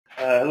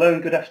Hello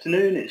and good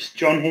afternoon. It's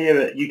John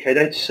here at UK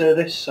Data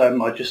Service.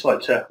 I'd just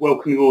like to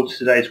welcome you all to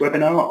today's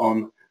webinar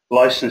on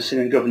licensing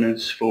and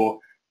governance for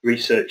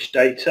research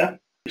data.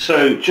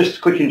 So just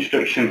a quick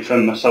introduction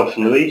from myself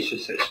and Louise,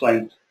 just to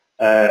explain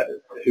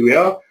who we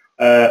are.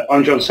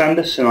 I'm John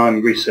Sanders and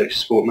I'm Research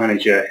Support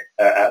Manager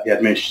at the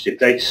Administrative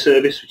Data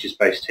Service, which is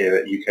based here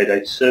at UK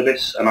Data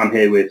Service, and I'm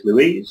here with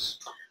Louise.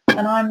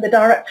 And I'm the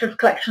Director of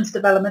Collections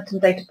Development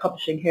and Data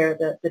Publishing here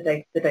at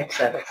the Data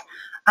Service.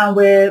 And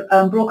we're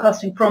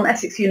broadcasting from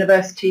Essex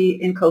University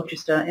in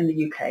Colchester in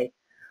the UK.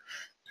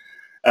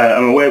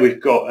 I'm aware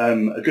we've got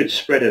a good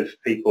spread of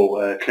people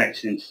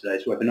connected into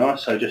today's webinar,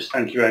 so just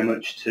thank you very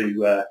much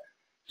to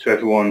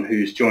everyone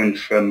who's joined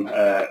from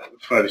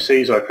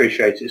overseas. I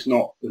appreciate it's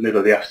not the middle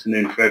of the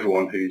afternoon for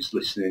everyone who's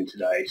listening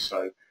today,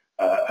 so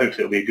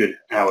hopefully it'll be a good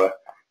hour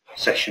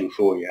session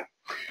for you.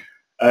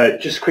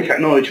 Just quick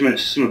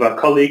acknowledgements to some of our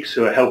colleagues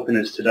who are helping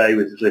us today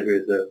with the delivery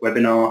of the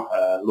webinar,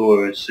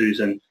 Laura and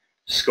Susan,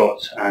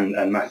 Scott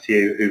and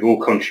Matthew, who've all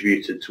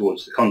contributed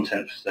towards the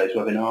content for today's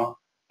webinar.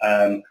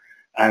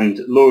 And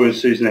Laura and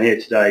Susan are here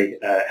today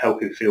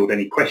helping field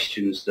any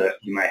questions that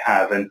you may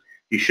have, and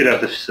you should have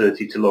the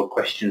facility to log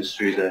questions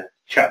through the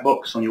chat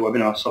box on your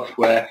webinar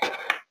software.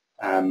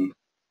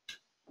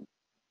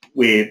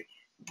 We're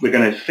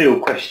going to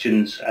field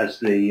questions as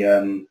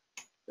the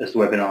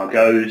webinar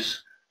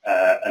goes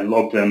and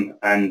log them,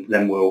 and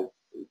then we'll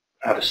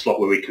have a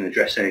slot where we can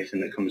address anything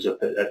that comes up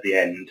at the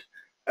end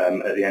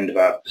of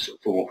our sort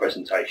of formal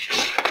presentation.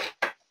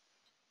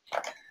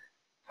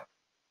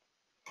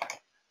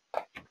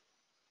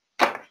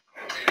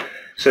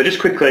 So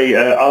just quickly,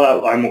 I'll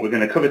outline what we're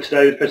going to cover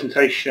today with the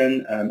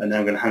presentation, and then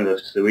I'm going to hand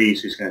over to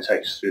Louise, who's going to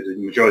take us through the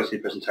majority of the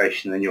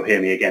presentation, and then you'll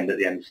hear me again at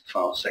the end of the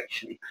final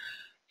section.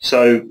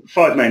 So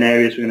 5 main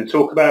areas we're going to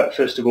talk about.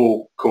 First of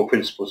all, core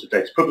principles of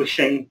data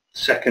publishing.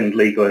 Second,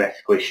 legal and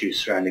ethical issues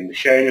surrounding the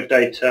sharing of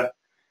data.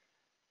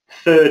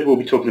 Third, we'll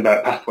be talking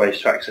about pathways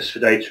to access for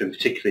data, and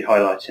particularly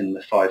highlighting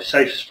the 5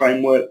 SAFEs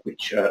framework,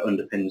 which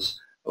underpins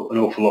an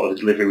awful lot of the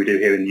delivery we do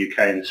here in the UK,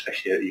 and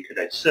especially at the UK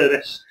Data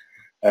Service.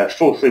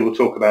 Fourthly, we'll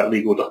talk about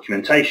legal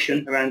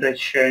documentation around data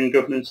sharing and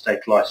governance,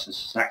 data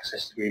licenses and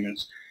access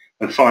agreements.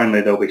 And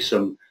finally, there'll be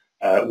some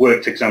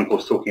worked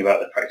examples talking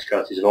about the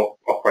practicalities of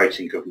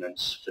operating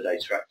governance for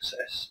data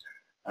access.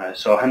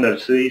 So I'll hand over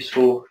to these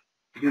for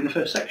beginning the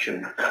first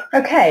section.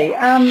 Okay,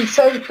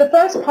 so the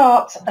first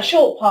part, a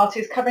short part,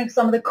 is covering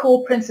some of the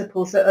core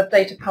principles of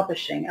data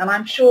publishing. And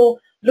I'm sure,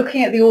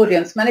 looking at the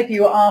audience, many of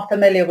you are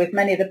familiar with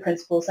many of the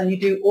principles and you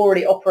do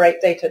already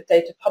operate data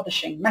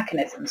publishing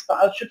mechanisms, but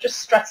I should just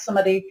stress some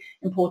of the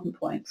important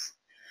points.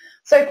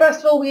 So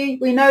first of all, we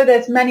know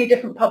there's many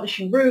different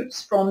publishing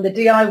routes, from the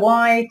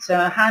DIY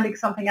to handing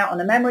something out on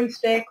a memory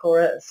stick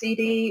or a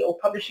CD or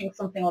publishing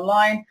something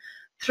online,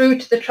 through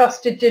to the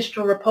trusted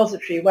digital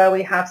repository where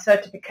we have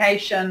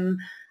certification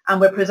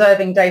and we're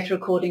preserving data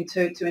according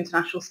to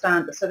international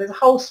standards. So there's a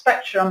whole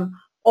spectrum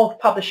of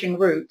publishing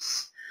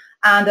routes.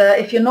 And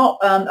if you're not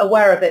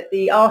aware of it,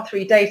 the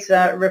R3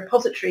 Data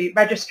Repository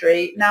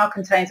Registry now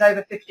contains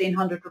over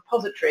 1,500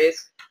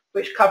 repositories,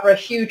 which cover a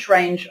huge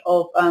range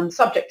of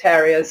subject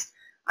areas,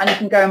 and you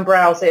can go and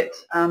browse it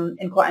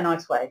in quite a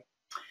nice way.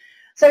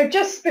 So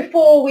just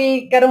before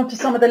we get on to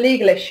some of the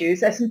legal issues,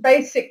 there's some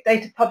basic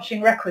data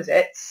publishing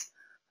requisites.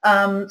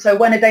 So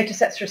when a data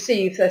set's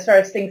received, there's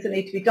various things that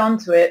need to be done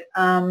to it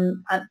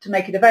and to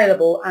make it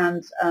available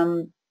and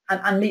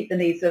meet the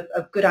needs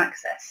of good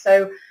access.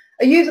 So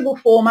a usable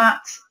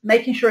format,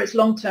 making sure it's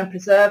long-term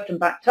preserved and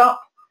backed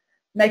up,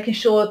 making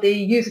sure the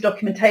user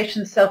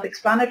documentation is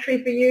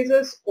self-explanatory for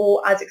users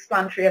or as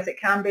explanatory as it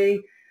can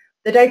be.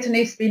 The data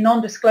needs to be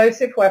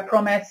non-disclosive where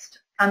promised,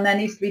 and there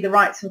needs to be the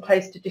rights in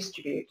place to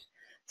distribute.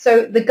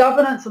 So the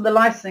governance and the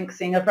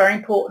licensing are very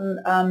important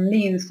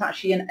means to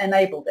actually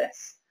enable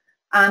this.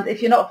 And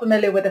if you're not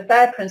familiar with the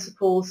FAIR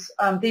principles,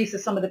 these are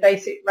some of the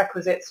basic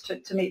requisites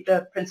to meet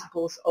the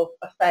principles of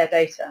FAIR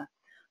data.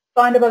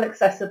 Findable,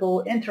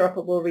 accessible,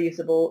 interoperable,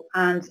 reusable,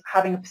 and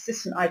having a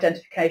persistent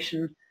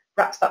identification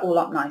wraps that all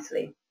up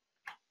nicely.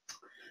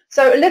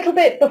 So a little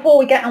bit before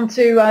we get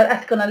onto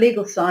ethical and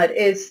legal side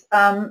is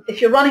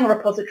if you're running a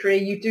repository,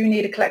 you do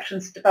need a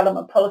collections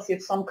development policy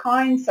of some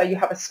kind. So you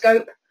have a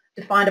scope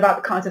defined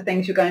about the kinds of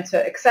things you're going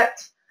to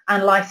accept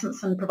and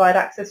license and provide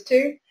access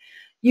to.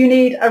 You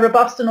need a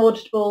robust and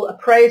auditable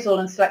appraisal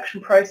and selection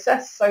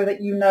process so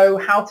that you know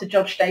how to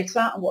judge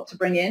data and what to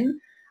bring in.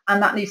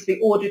 And that needs to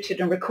be audited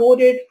and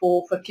recorded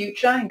for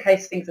future in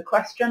case things are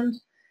questioned.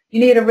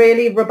 You need a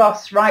really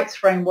robust rights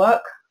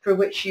framework through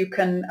which you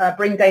can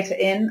bring data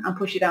in and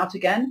push it out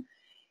again.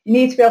 You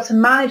need to be able to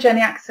manage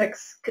any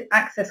access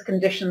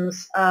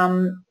conditions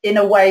in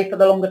a way for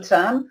the longer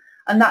term,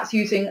 and that's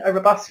using a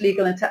robust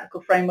legal and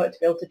technical framework to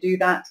be able to do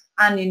that.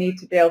 And you need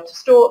to be able to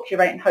store,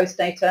 curate and host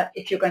data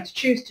if you're going to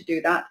choose to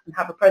do that and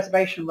have a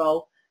preservation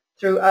role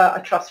through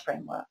a trust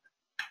framework.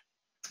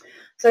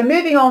 So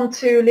moving on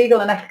to legal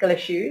and ethical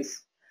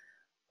issues,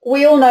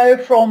 we all know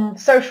from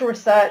social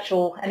research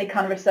or any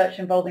kind of research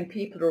involving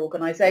people or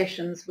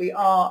organisations, we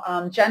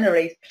are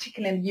generally,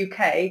 particularly in the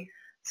UK,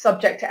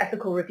 subject to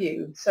ethical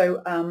review.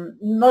 So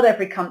not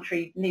every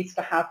country needs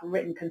to have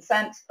written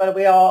consent, but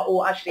we are,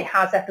 or actually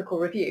has ethical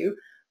review,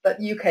 but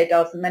the UK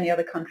does and many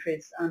other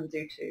countries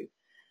do too.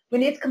 We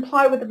need to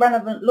comply with the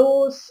relevant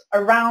laws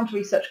around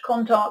research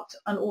conduct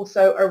and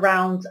also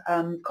around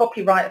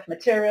copyright of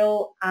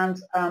material and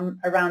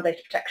around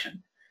data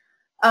protection.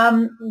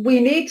 We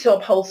need to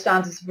uphold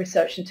standards of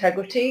research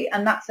integrity,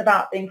 and that's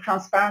about being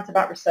transparent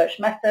about research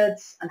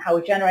methods and how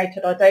we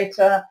generated our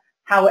data,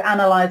 how we're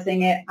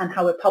analysing it and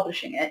how we're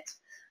publishing it.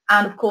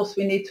 And of course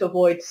we need to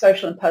avoid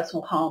social and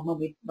personal harm when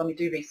we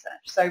do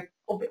research. So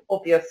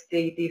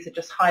obviously these are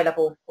just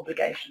high-level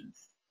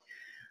obligations.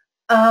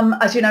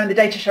 As you know, in the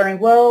data sharing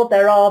world,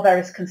 there are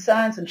various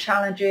concerns and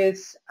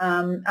challenges,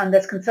 and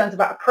there's concerns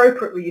about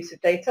appropriate reuse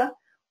of data,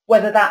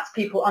 whether that's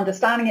people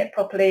understanding it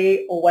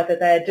properly or whether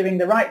they're doing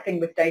the right thing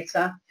with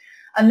data.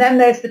 And then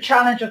there's the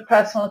challenge of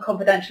personal and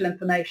confidential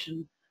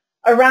information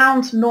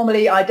around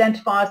normally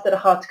identifiers that are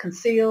hard to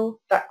conceal.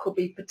 That could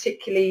be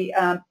particular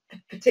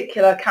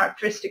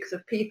characteristics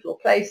of people or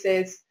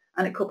places,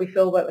 and it could be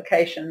fieldwork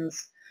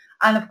locations.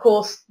 And of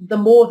course, the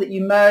more that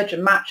you merge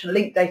and match and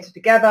link data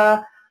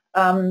together,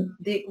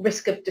 the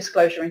risk of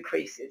disclosure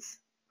increases.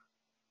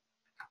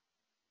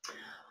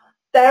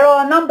 There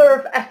are a number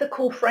of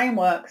ethical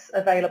frameworks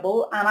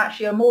available, and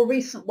actually a more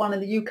recent one in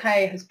the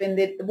UK has been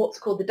what's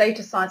called the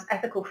Data Science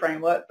Ethical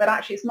Framework, but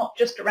actually it's not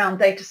just around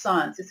data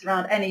science, it's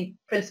around any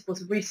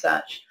principles of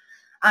research.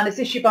 And it's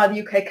issued by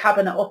the UK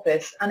Cabinet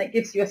Office, and it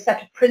gives you a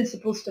set of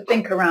principles to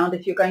think around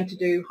if you're going to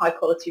do high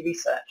quality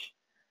research.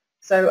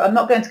 So I'm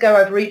not going to go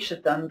over each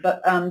of them,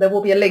 but there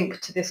will be a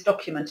link to this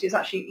document. It's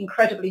actually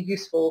incredibly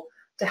useful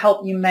to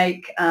help you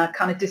make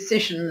kind of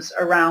decisions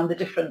around the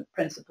different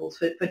principles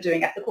for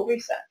doing ethical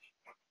research.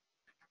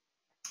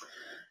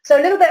 So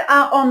a little bit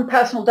on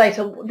personal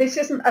data. This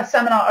isn't a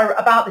seminar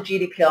about the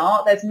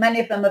GDPR. There's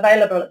many of them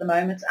available at the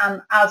moment,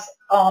 and as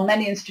are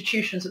many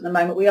institutions at the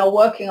moment, we are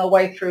working our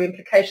way through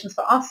implications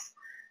for us,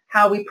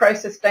 how we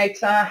process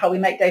data, how we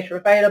make data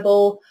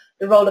available,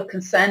 the role of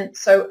consent.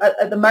 So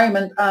at the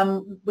moment,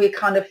 we're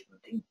kind of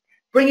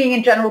bringing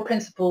in general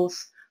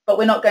principles, but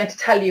we're not going to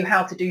tell you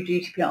how to do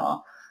GDPR.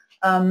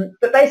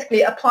 But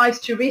basically it applies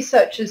to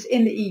researchers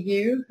in the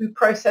EU who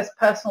process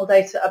personal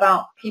data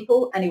about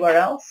people anywhere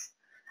else.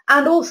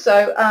 And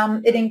also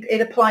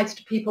it applies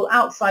to people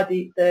outside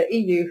the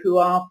EU who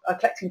are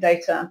collecting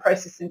data and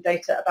processing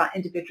data about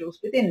individuals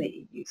within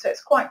the EU. So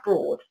it's quite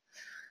broad.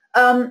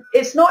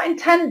 It's not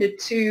intended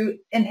to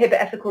inhibit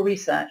ethical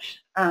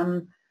research,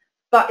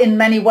 but in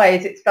many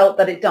ways it's felt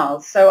that it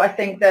does. So I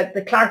think that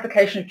the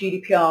clarification of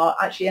GDPR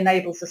actually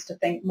enables us to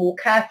think more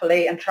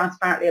carefully and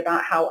transparently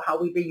about how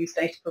we reuse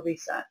data for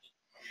research.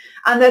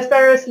 And there's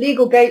various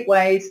legal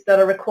gateways that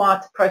are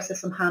required to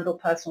process and handle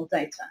personal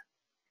data.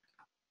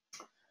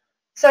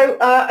 So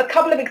a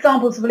couple of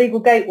examples of legal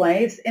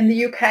gateways. In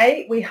the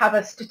UK, we have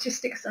a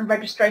Statistics and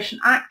Registration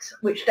Act,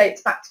 which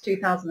dates back to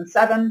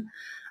 2007,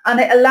 and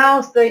it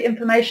allows the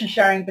information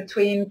sharing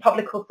between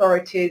public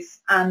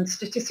authorities and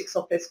Statistics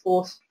Office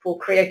for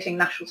creating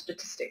national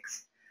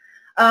statistics.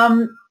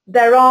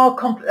 There are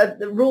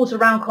rules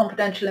around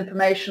confidential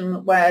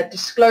information where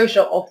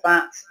disclosure of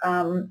that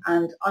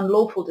and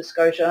unlawful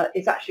disclosure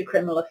is actually a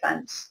criminal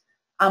offence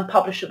and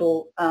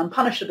punishable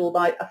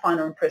by a fine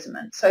or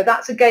imprisonment. So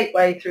that's a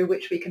gateway through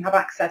which we can have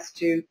access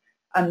to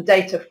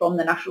data from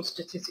the National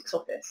Statistics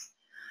Office.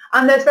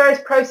 And there's various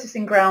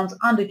processing grounds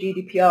under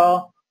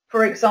GDPR,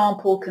 for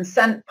example,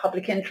 consent,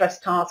 public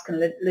interest, task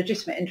and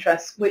legitimate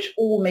interests, which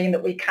all mean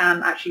that we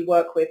can actually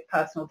work with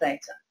personal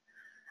data.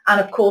 And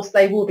of course,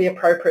 they will be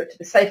appropriate to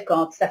the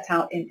safeguards set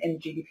out in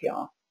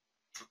GDPR.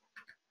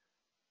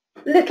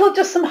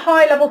 Just some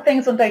high-level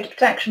things on data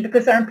protection,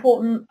 because they're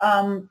important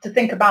to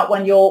think about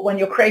when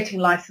you're creating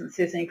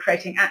licenses and you're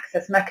creating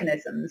access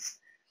mechanisms,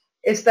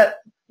 is that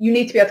you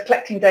need to be able to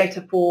collecting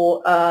data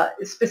for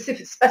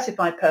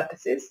specified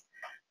purposes.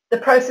 The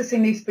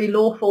processing needs to be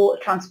lawful,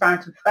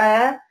 transparent and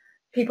fair.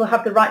 People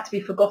have the right to be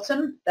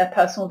forgotten, their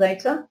personal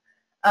data.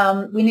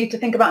 We need to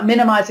think about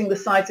minimizing the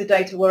size of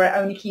data where we're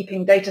only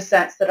keeping data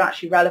sets that are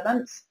actually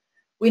relevant.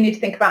 We need to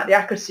think about the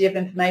accuracy of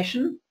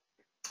information.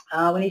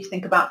 We need to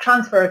think about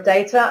transfer of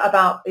data,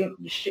 about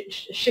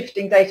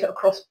shifting data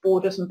across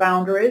borders and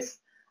boundaries,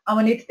 and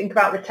we need to think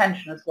about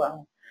retention as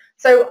well.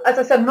 So as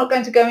I said, I'm not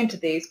going to go into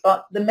these,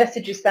 but the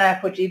message is there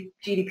for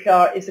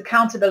GDPR is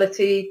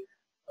accountability,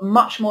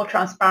 much more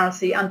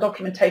transparency and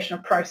documentation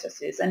of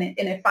processes, and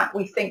in fact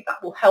we think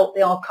that will help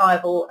the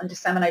archival and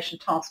dissemination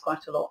task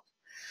quite a lot.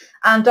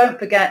 And don't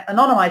forget,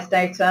 anonymized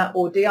data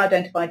or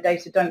de-identified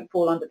data don't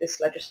fall under this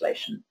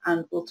legislation,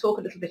 and we'll talk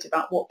a little bit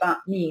about what that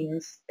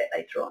means a bit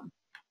later on.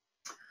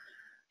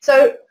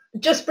 So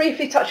just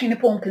briefly touching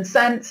upon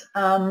consent,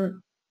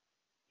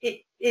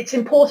 it's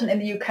important in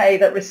the UK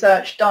that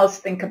research does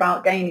think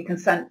about gaining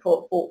consent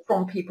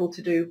from people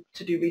to do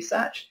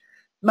research.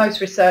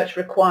 Most research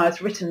requires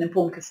written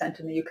informed consent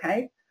in the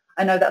UK.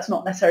 I know that's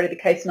not necessarily the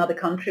case in other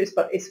countries,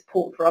 but it's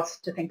important for us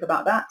to think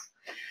about that.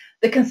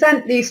 The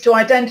consent needs to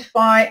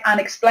identify and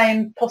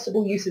explain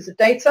possible uses of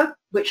data,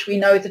 which we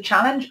know is a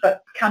challenge,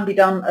 but can be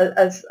done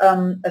as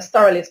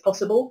thoroughly as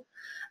possible.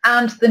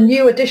 And the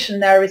new addition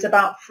there is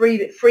about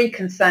free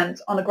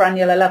consent on a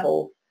granular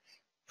level.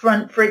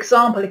 For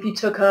example, if you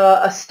took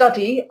a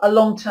study, a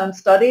long-term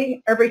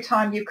study, every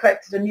time you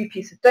collected a new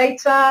piece of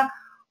data,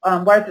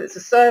 whether it's a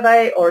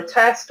survey or a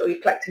test or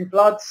you're collecting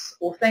bloods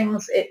or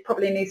things, it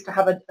probably needs to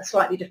have a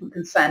slightly different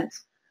consent.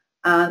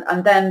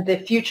 And then the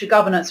future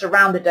governance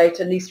around the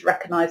data needs to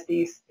recognise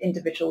these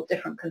individual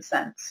different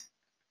consents.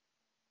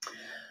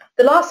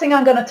 The last thing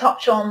I'm going to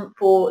touch on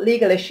for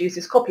legal issues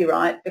is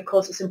copyright,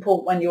 because it's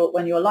important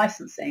when you're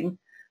licensing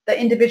that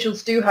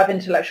individuals do have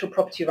intellectual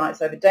property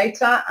rights over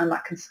data, and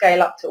that can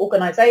scale up to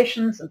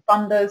organisations and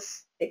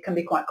funders. It can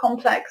be quite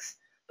complex,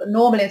 but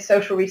normally in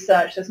social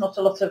research there's not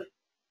a lot of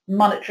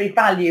monetary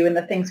value in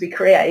the things we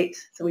create,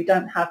 so we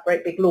don't have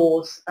great big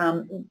laws,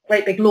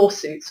 great big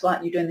lawsuits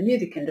like you do in the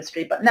music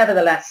industry, but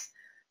nevertheless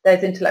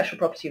there's intellectual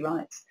property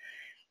rights.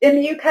 In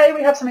the UK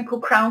we have something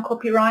called Crown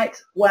copyright,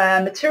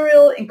 where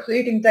material,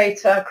 including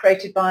data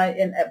created by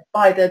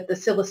the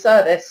civil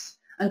service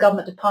and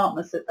government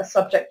departments, are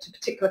subject to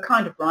particular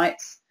kind of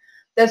rights.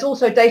 There's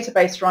also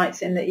database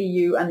rights in the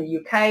EU and the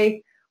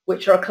UK,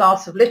 which are a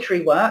class of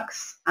literary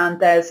works, and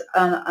there's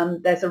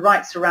a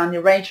rights around the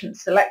arrangement,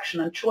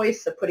 selection and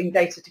choice of putting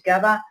data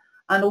together,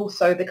 and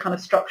also the kind of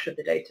structure of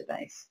the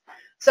database.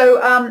 So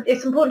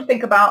it's important to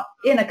think about,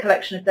 in a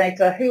collection of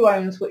data, who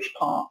owns which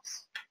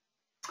parts.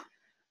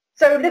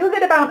 So a little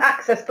bit about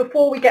access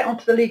before we get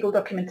onto the legal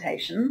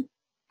documentation.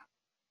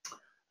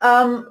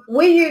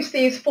 We use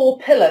these 4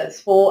 pillars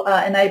for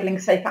enabling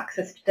safe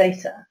access to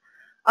data.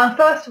 And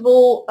first of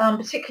all,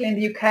 particularly in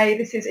the UK,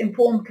 this is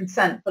informed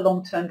consent for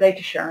long-term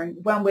data sharing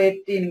when we're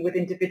dealing with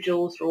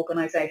individuals or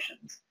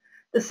organisations.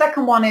 The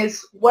second one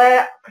is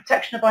where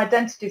protection of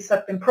identities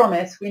have been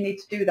promised, we need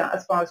to do that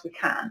as far as we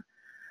can.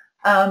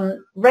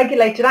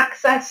 Regulated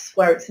access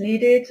where it's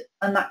needed,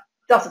 and that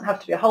doesn't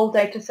have to be a whole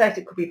data set,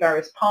 it could be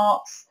various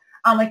parts.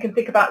 And we can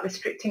think about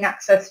restricting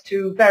access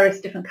to various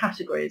different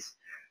categories.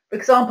 For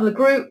example, a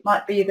group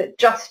might be that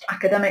just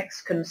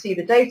academics can see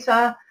the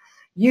data.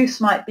 Use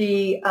might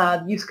be,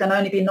 use can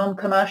only be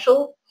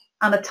non-commercial,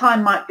 and a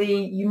time might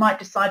be you might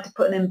decide to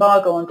put an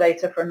embargo on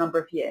data for a number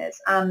of years,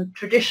 and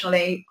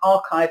traditionally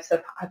archives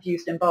have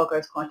used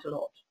embargoes quite a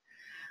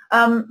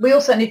lot. We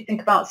also need to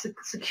think about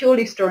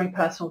securely storing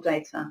personal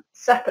data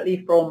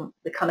separately from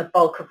the kind of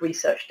bulk of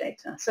research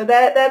data. So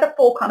they're the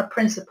 4 kind of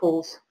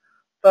principles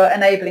for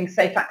enabling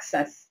safe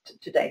access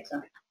to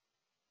data.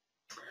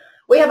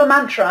 We have a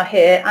mantra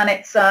here, and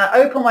it's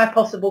open where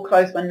possible,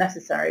 close when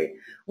necessary,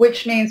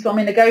 which means when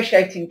we're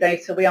negotiating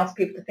data, we ask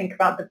people to think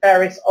about the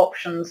various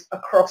options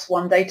across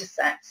one data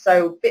set.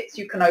 So bits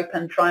you can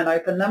open, try and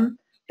open them.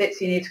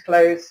 Bits you need to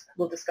close,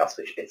 we'll discuss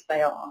which bits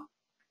they are.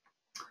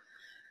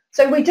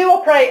 So we do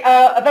operate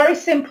a very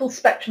simple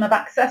spectrum of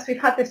access. We've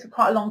had this for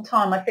quite a long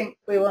time. I think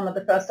we were one of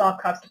the first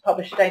archives to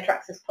publish a data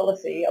access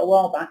policy a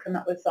while back, and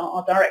that was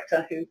our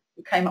director who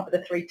came up with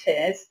the 3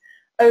 tiers: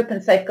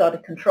 open,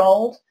 safeguarded,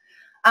 controlled.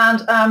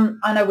 And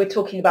I know we're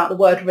talking about the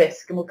word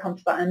risk, and we'll come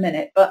to that in a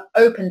minute, but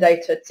open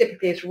data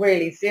typically is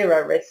really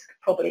zero risk,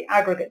 probably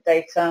aggregate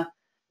data,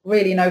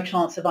 really no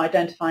chance of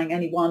identifying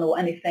anyone or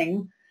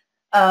anything.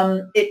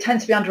 It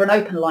tends to be under an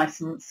open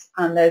license,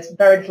 and there's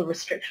very little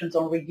restrictions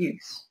on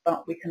reuse,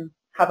 but we can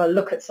have a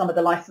look at some of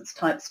the license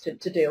types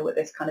to deal with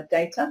this kind of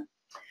data.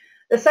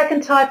 The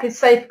second type is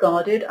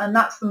safeguarded, and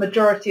that's the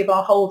majority of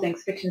our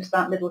holdings fit into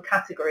that middle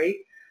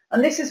category.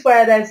 And this is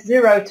where there's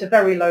 0 to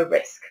very low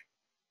risk.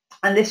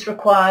 And this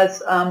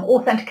requires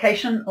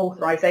authentication,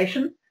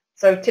 authorization,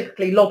 so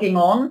typically logging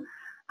on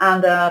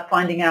and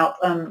finding out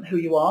who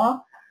you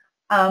are.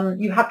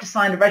 You have to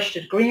sign a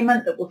registered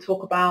agreement that we'll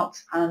talk about,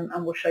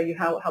 and we'll show you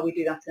how we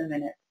do that in a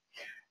minute.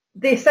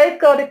 The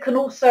safeguarded can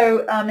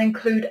also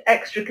include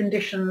extra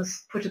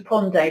conditions put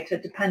upon data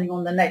depending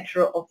on the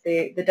nature of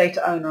the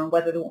data owner and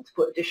whether they want to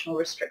put additional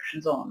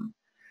restrictions on.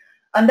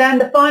 And then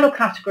the final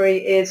category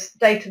is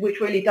data which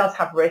really does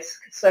have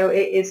risk. So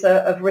it is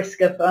a risk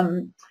of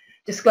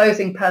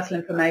disclosing personal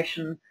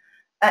information.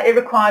 It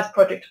requires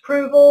project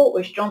approval,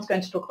 which John's going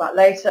to talk about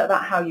later,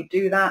 about how you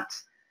do that,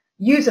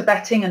 user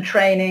vetting and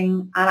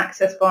training, and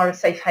access via a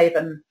safe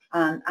haven,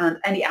 and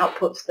any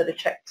outputs that are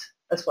checked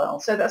as well.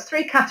 So that's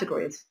 3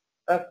 categories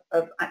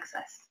of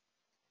access.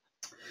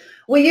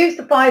 We use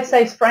the 5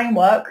 Safes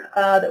framework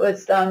that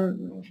was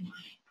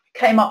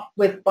came up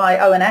with by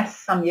ONS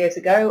some years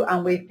ago,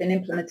 and we've been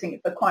implementing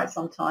it for quite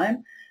some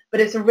time. But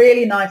it's a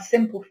really nice,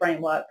 simple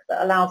framework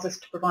that allows us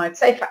to provide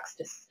safe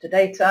access to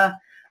data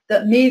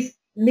that meets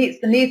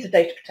the needs of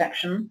data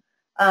protection,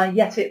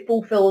 yet it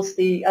fulfills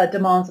the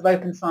demands of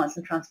open science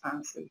and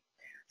transparency.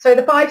 So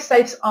the 5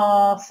 safes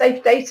are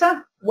safe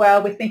data, where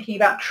we're thinking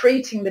about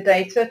treating the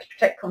data to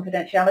protect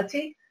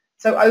confidentiality.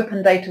 So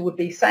open data would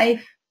be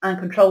safe, and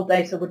controlled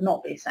data would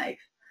not be safe.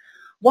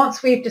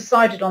 Once we've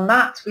decided on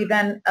that, we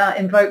then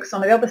invoke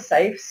some of the other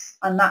safes,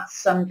 and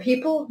that's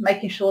people,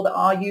 making sure that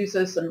our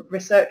users and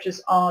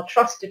researchers are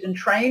trusted and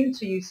trained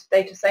to use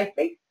data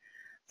safely.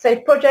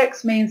 Safe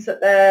projects means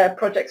that their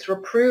projects are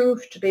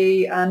approved to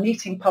be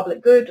meeting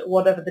public good, or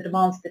whatever the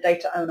demands of the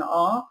data owner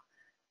are.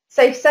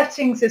 Safe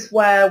settings is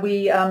where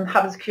we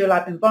have a secure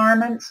lab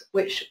environment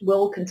which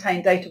will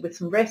contain data with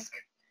some risk.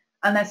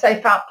 And then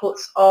safe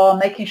outputs are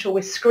making sure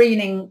we're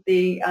screening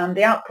the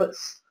outputs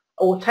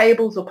or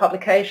tables or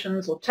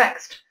publications or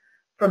text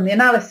from the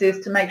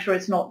analysis to make sure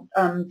it's not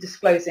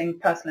disclosing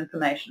personal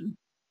information.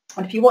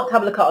 And if you want to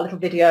have a look at our little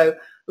video,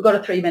 we've got a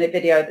 3-minute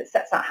video that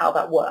sets out how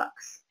that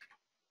works.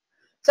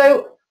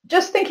 So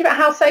just thinking about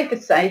how safe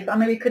is safe, I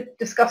mean, we could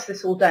discuss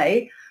this all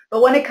day,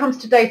 but when it comes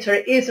to data,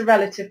 it is a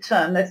relative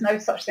term. There's no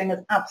such thing as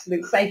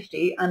absolute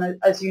safety. And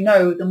as you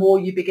know, the more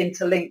you begin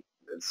to link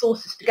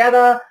sources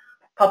together,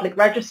 public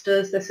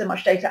registers, there's so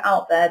much data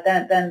out there,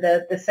 then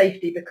the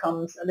safety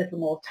becomes a little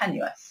more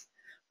tenuous.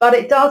 But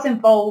it does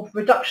involve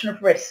reduction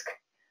of risk.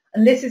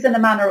 And this is in a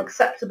manner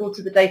acceptable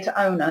to the data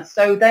owner.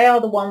 So they are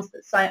the ones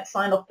that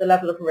sign off the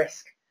level of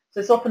risk.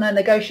 So it's often a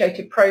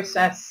negotiated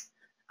process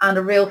and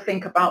a real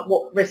think about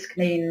what risk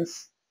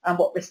means and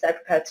what risk they're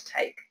prepared to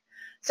take.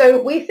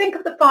 So we think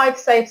of the 5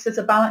 safes as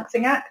a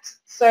balancing act.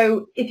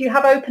 So if you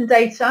have open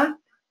data,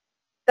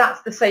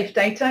 that's the safe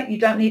data. You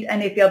don't need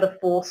any of the other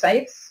 4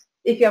 safes.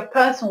 If you have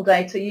personal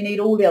data, you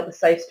need all the other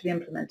safes to be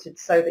implemented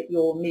so that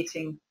you're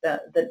meeting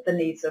the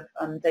needs of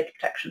data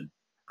protection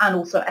and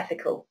also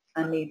ethical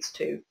needs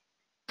too.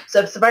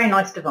 So it's a very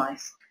nice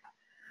device.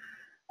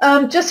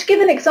 Just to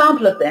give an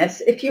example of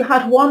this, if you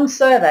had one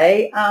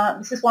survey,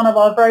 this is one of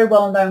our very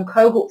well-known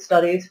cohort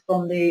studies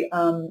from the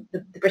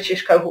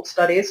British cohort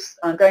studies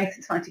going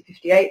since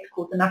 1958,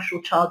 called the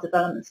National Child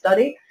Development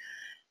Study.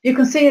 You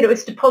can see that it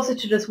was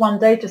deposited as one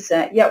data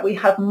set, yet we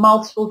have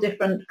multiple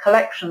different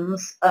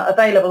collections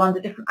available under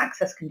different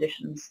access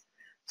conditions.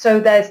 So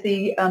there's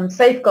the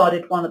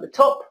safeguarded one at the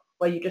top,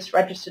 where you just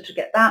register to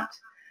get that.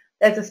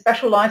 There's a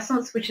special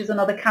license, which is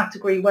another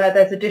category where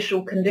there's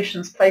additional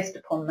conditions placed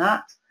upon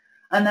that.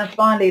 And then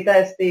finally,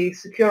 there's the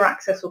secure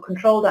access or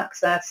controlled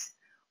access,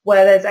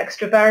 where there's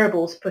extra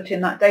variables put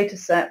in that data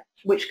set,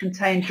 which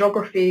contain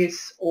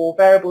geographies or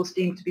variables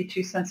deemed to be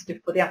too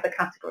sensitive for the other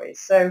categories.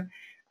 So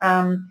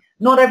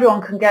not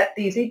everyone can get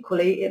these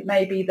equally. It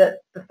may be that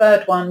the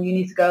third one, you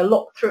need to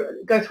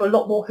go through a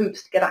lot more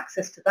hoops to get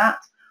access to that,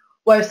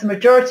 whereas the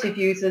majority of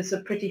users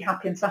are pretty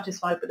happy and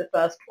satisfied with the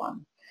first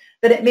one.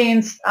 But it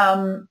means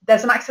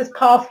there's an access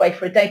pathway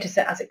for a data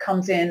set as it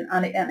comes in,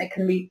 and it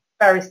can meet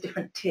various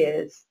different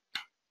tiers.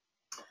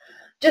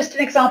 Just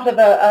an example of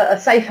a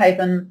safe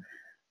haven,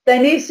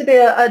 there needs to be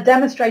a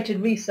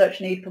demonstrated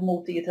research need for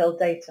more detailed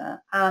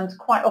data, and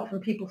quite often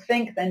people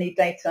think they need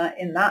data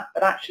in that,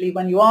 but actually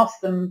when you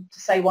ask them to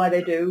say why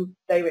they do,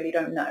 they really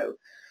don't know.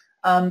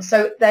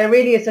 So there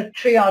really is a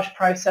triage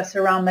process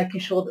around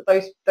making sure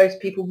that those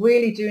people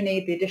really do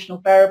need the additional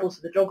variables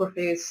of the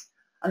geographies,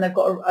 and they've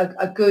got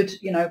a good,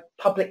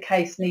 public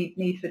case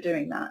need for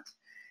doing that.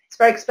 It's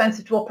very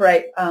expensive to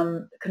operate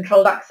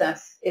controlled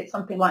access. It's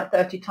something like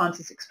 30 times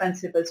as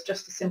expensive as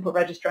just a simple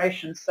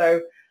registration.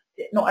 So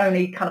it not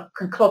only kind of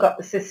can clog up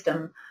the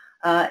system,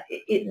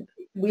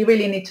 we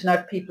really need to know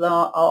if people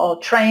are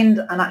trained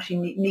and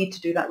actually need to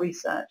do that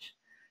research.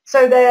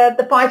 So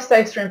the 5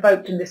 safes are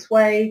invoked in this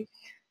way.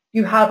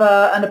 You have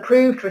an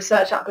approved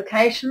research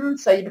application,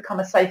 so you become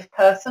a safe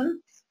person.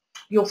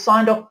 You're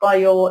signed off by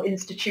your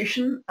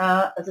institution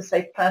as a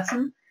safe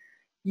person.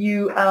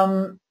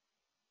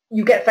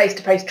 You get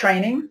face-to-face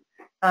training.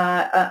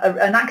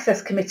 An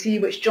access committee,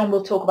 which John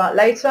will talk about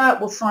later,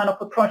 will sign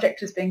off a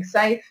project as being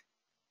safe.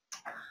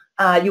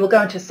 You will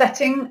go into a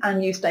setting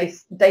and use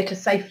data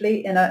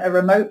safely in a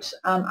remote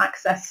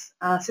access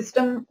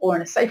system or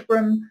in a safe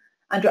room,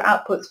 and your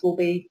outputs will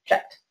be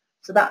checked.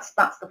 So that's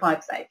the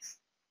 5 safes.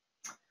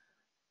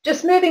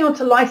 Just moving on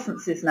to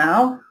licenses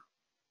now.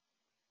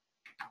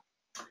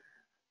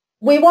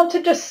 We want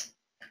to just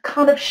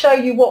kind of show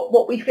you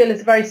what we feel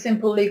is a very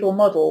simple legal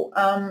model.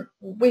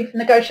 We've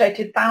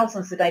negotiated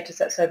thousands of data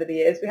sets over the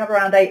years. We have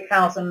around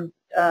 8,000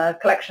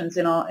 collections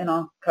in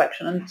our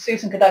collection, and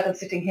Susan Cadogan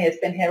sitting here has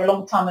been here a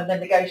long time and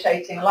been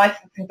negotiating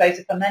licensing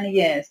data for many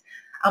years,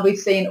 and we've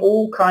seen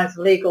all kinds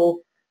of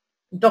legal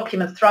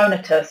documents thrown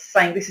at us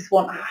saying this is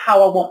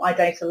how I want my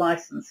data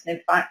licensed. And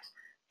in fact,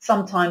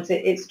 sometimes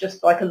it's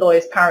just like a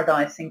lawyer's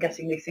paradise in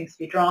getting these things to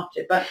be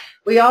drafted. But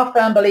we are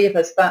firm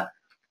believers that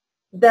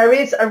there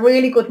is a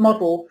really good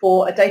model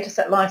for a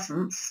dataset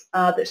license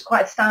that's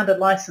quite a standard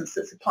license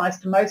that applies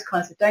to most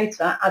kinds of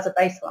data as a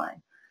baseline.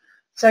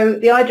 So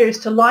the idea is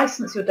to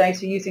license your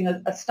data using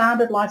a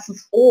standard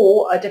license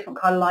or a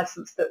different kind of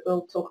license that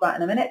we'll talk about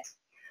in a minute,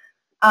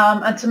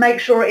 and to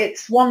make sure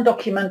it's one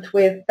document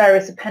with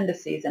various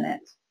appendices in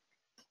it.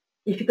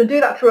 If you can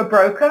do that through a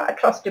broker, a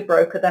trusted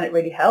broker, then it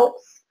really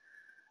helps.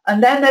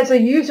 And then there's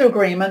a user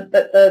agreement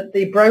that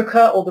the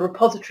broker or the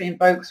repository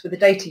invokes with the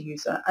data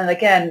user. And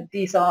again,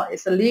 it's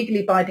a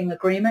legally binding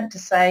agreement to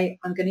say,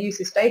 I'm going to use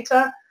this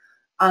data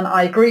and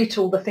I agree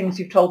to all the things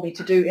you've told me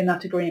to do in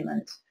that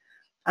agreement.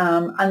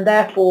 And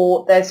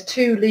therefore, there's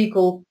 2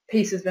 legal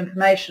pieces of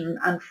information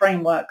and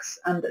frameworks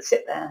that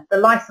sit there, the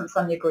license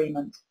and the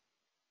agreement.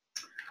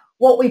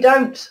 What we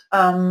don't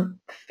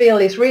feel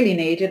is really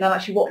needed, and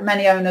actually what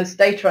many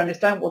data owners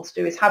don't want to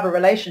do, is have a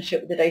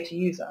relationship with the data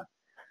user.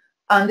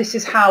 And this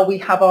is how we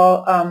have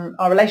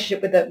our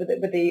relationship with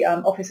the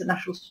Office of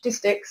National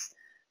Statistics.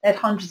 They had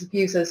hundreds of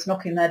users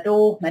knocking their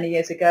door many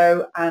years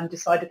ago and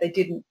decided they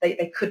didn't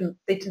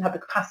have the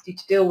capacity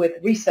to deal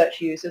with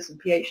research users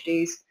and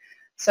PhDs.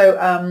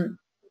 So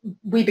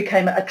we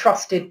became a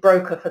trusted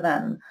broker for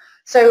them.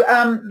 So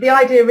the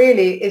idea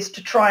really is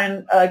to try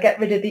and get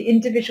rid of the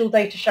individual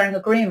data sharing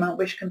agreement,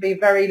 which can be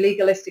very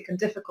legalistic and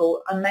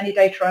difficult, and many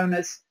data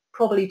owners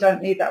probably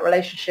don't need that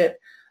relationship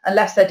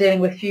unless they're dealing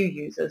with few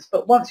users.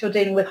 But once you're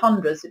dealing with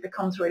hundreds, it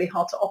becomes really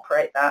hard to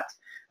operate that.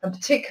 And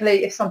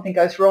particularly if something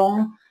goes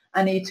wrong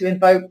and need to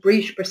invoke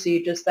breach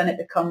procedures, then it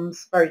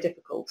becomes very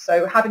difficult.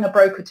 So having a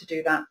broker to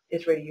do that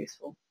is really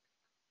useful.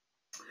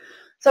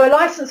 So a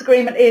license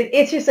agreement,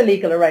 it is a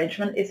legal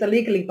arrangement. It's a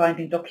legally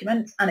binding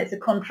document, and it's a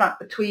contract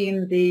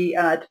between the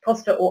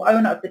depositor or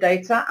owner of the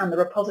data and the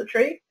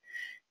repository.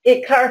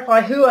 It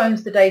clarifies who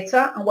owns the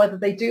data and whether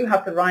they do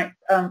have the right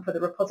for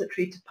the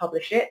repository to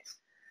publish it.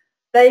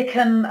 They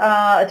can,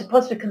 a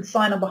depositor can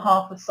sign on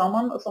behalf of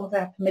someone as long as they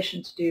have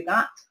permission to do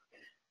that.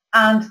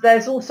 And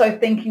there's also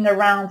thinking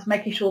around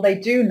making sure they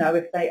do know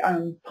if they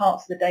own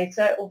parts of the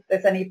data or if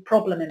there's any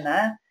problem in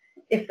there.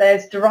 If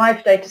there's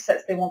derived data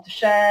sets they want to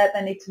share,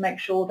 they need to make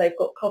sure they've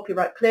got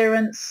copyright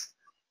clearance,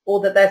 or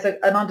that there's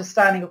an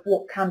understanding of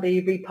what can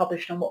be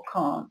republished and what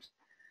can't.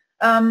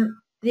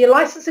 The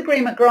license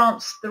agreement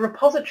grants the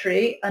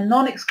repository a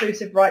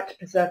non-exclusive right to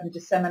preserve and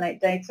disseminate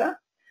data,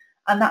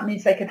 and that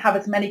means they can have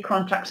as many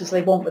contracts as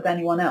they want with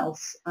anyone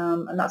else,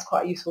 and that's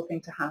quite a useful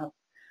thing to have.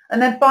 And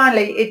then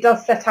finally, it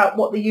does set out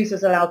what the user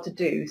is allowed to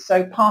do.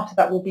 So part of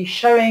that will be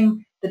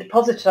showing the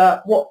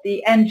depositor what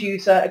the end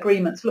user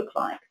agreements look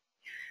like.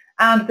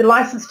 And the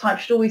license type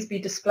should always be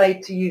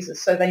displayed to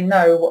users so they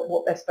know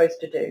what they're supposed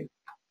to do.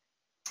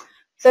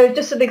 So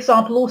just an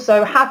example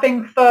also,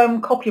 having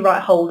firm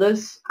copyright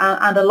holders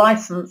and a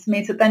license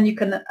means that then you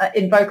can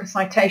invoke a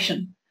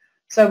citation.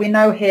 So we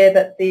know here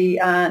that the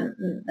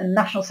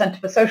National Centre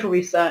for Social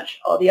Research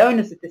are the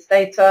owners of this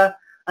data,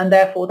 and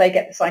therefore they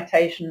get the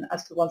citation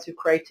as to the ones who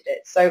created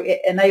it. So it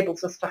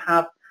enables us to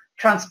have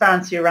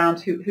transparency around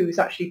who's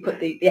actually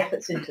put the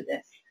efforts into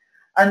this.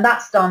 And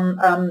that's done,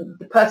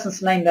 the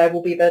person's name there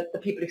will be the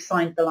people who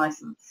signed the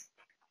license.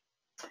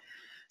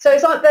 So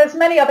it's like there's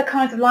many other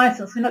kinds of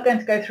license. We're not going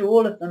to go through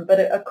all of them, but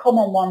a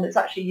common one that's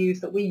actually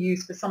used, that we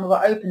use for some of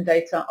our open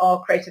data,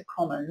 are Creative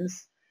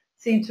Commons.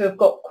 Seem to have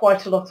got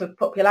quite a lot of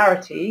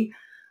popularity,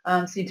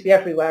 seem to be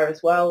everywhere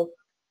as well.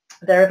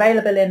 They're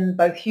available in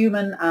both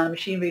human and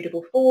machine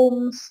readable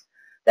forms.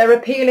 They're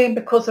appealing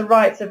because the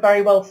rights are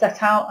very well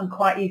set out and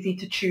quite easy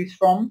to choose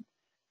from.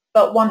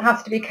 But one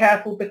has to be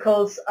careful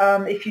because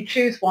if you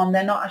choose one,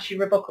 they're not actually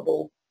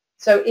revocable.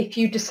 So if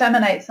you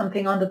disseminate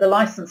something under the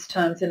license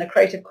terms in a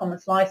Creative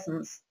Commons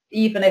license,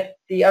 even if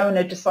the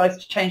owner decides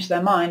to change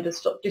their mind and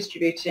stop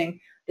distributing,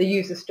 the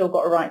user's still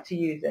got a right to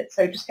use it.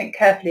 So just think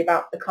carefully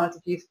about the kinds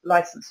of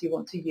license you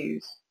want to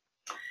use.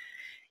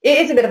 It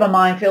is a bit of a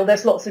minefield.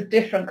 There's lots of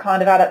different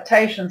kind of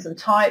adaptations and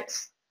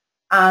types.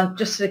 And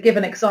just to give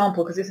an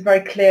example, because it's a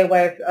very clear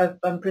way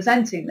of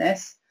presenting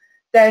this,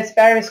 there's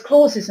various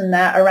clauses in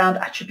there around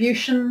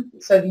attribution.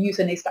 So the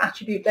user needs to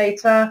attribute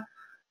data.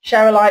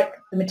 Share alike,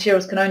 the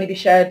materials can only be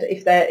shared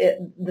if they're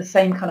the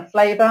same kind of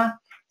flavour.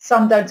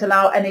 Some don't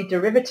allow any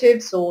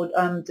derivatives or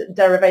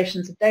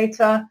derivations of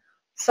data.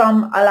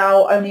 Some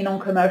allow only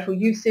non-commercial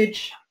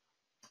usage.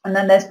 And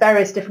then there's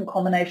various different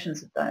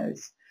combinations of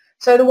those.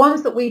 So the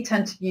ones that we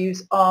tend to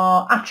use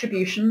are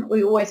attribution.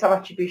 We always have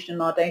attribution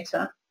in our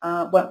data,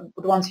 the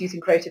ones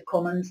using Creative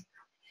Commons,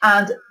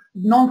 and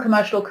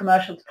non-commercial or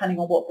commercial, depending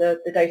on what the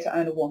data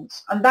owner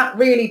wants. And that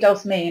really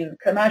does mean,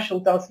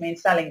 commercial does mean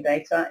selling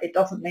data. It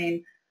doesn't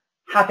mean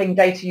having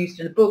data used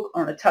in a book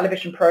or in a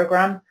television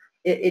program.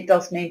 It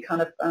does mean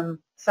kind of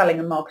selling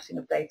and marketing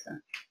of data.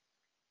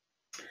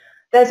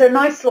 There's a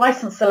nice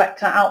license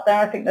selector out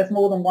there. I think there's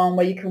more than one,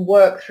 where you can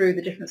work through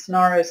the different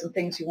scenarios and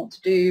things you want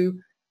to do,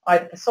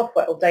 either for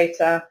software or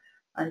data,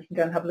 and you can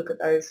go and have a look at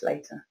those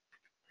later.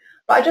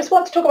 But I just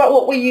want to talk about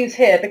what we use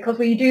here, because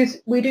we do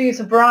use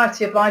a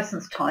variety of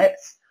license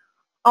types.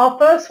 Our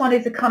first one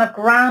is a kind of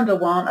grander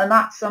one, and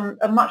that's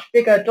a much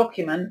bigger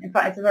document. In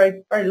fact, it's a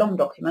very, very long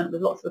document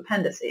with lots of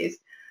appendices.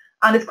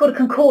 And it's called a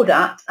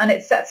concordat, and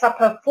it sets up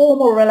a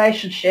formal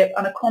relationship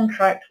and a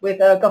contract with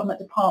a government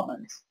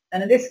department.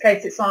 And in this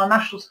case, it's our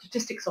national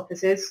statistics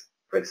offices,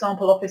 for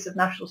example, Office of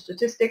National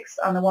Statistics,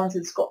 and the ones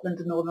in Scotland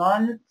and Northern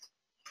Ireland.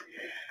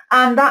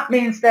 And that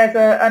means there's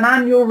an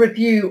annual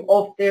review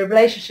of the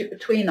relationship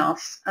between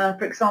us.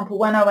 For example,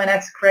 when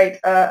ONS create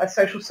a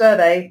social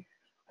survey,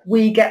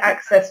 we get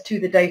access to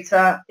the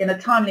data in a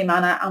timely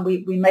manner, and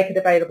we make it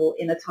available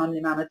in a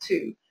timely manner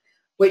too,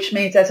 which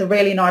means there's a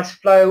really nice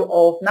flow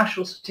of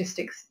national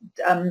statistics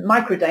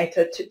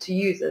microdata to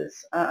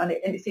users, and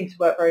it seems to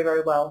work very,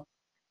 very well.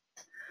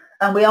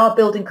 And we are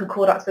building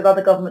concordats with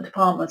other government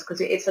departments because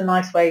it's a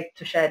nice way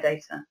to share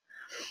data.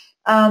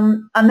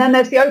 And then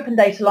there's the open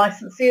data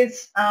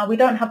licenses. We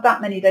don't have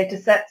that many data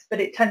sets, but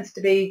it tends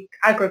to be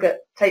aggregate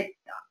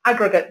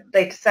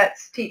data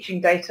sets,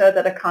 teaching data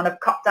that are kind of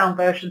cut down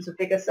versions of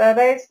bigger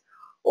surveys,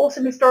 or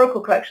some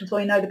historical collections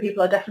where you know the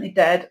people are definitely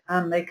dead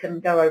and they can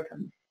go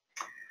open.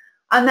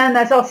 And then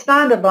there's our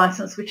standard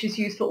license, which is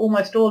used for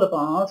almost all of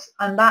ours,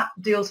 and that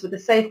deals with the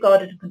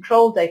safeguarded and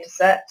controlled data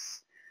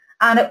sets.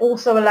 And it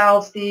also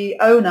allows the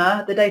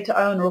owner, the data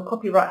owner or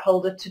copyright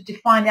holder, to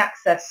define the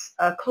access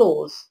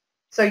clause.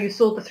 So you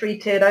saw the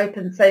three-tiered: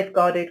 open,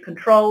 safeguarded,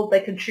 controlled.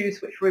 They can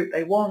choose which route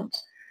they want.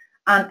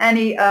 And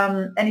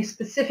any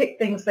specific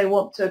things they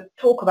want to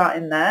talk about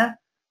in there,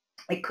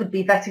 it could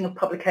be vetting of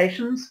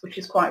publications, which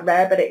is quite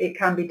rare, but it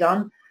can be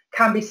done,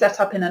 can be set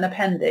up in an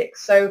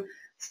appendix. So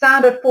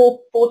standard 4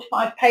 to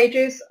 5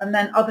 pages, and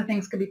then other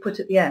things can be put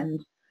at the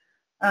end.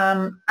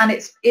 And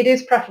it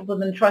is preferable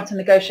than trying to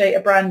negotiate a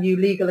brand new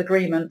legal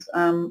agreement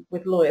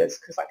with lawyers,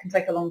 because that can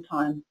take a long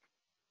time.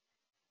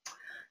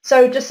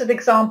 So just an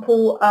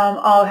example,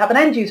 I'll have an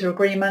end user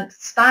agreement,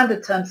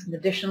 standard terms and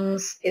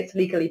conditions, it's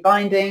legally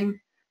binding,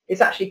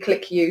 it's actually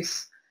click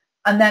use.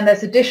 And then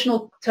there's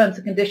additional terms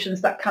and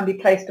conditions that can be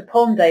placed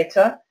upon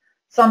data.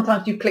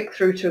 Sometimes you click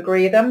through to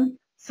agree them.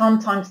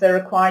 Sometimes they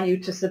require you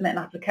to submit an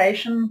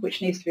application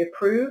which needs to be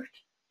approved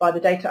by the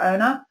data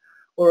owner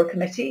or a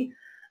committee.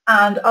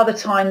 And other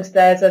times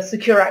there's a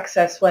secure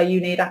access where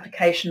you need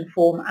application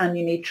form and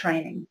you need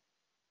training.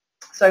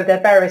 So there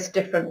are various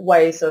different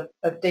ways of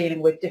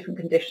dealing with different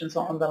conditions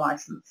on the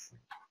license.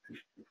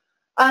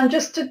 And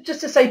just to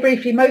say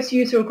briefly, most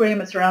user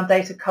agreements around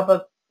data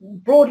cover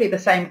broadly the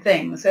same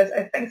things. There's,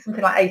 I think,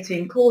 something like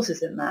 18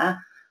 clauses in there.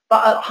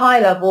 But at a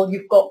high level,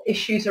 you've got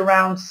issues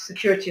around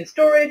security and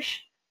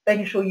storage,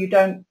 making sure you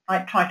don't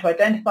try to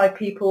identify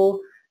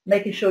people,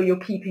 making sure you're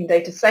keeping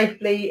data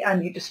safely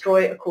and you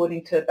destroy it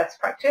according to best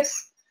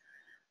practice.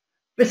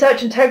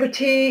 Research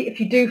integrity: if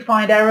you do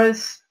find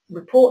errors,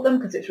 report them,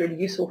 because it's really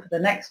useful for the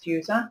next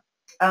user.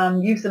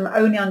 Use them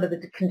only under the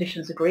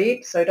conditions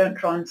agreed, so don't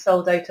try and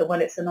sell data when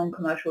it's a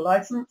non-commercial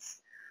license.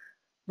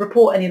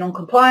 Report any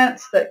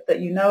non-compliance that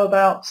you know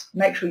about.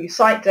 Make sure you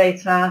cite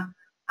data,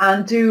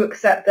 and do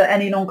accept that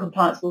any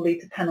non-compliance will lead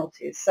to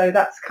penalties. So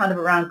that's kind of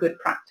around good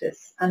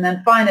practice. And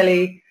then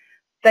finally,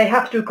 they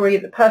have to agree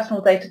that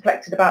personal data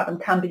collected about them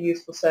can be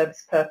used for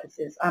service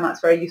purposes, and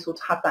that's very useful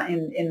to have that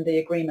in the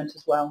agreement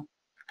as well.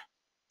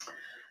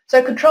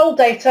 So controlled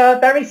data,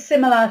 very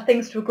similar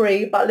things to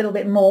agree, but a little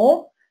bit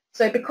more.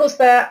 So because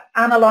they're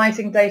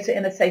analysing data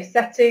in a safe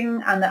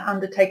setting and they're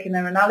undertaking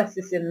their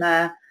analysis in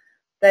there,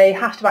 they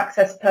have to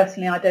access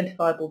personally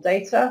identifiable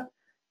data.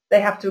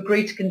 They have to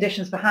agree to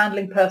conditions for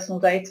handling personal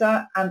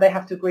data, and they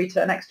have to agree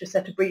to an extra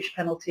set of breach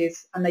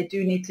penalties, and they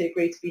do need to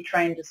agree to be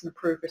trained as an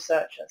approved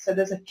researcher. So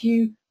there's a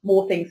few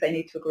more things they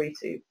need to agree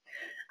to.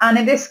 And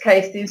in this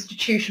case, the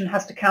institution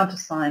has to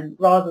countersign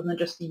rather than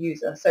just the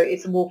user. So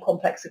it's a more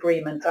complex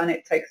agreement and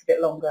it takes a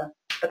bit longer,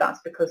 but that's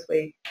because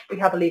we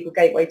have a legal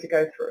gateway to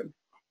go through.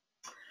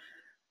 A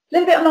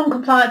little bit of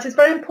non-compliance. It's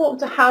very important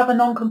to have a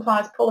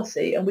non-compliance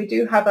policy, and we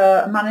do have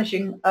a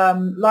managing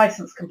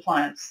license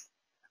compliance.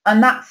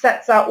 And that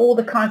sets out all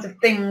the kinds of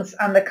things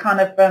and the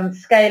kind of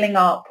scaling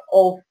up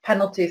of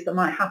penalties that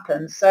might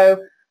happen. So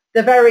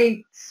the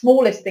very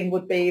smallest thing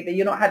would be that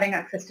you're not having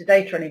access to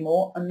data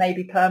anymore, and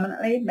maybe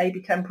permanently,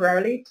 maybe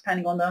temporarily,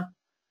 depending on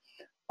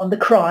the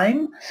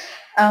crime.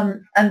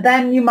 And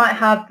then you might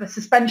have a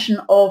suspension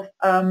of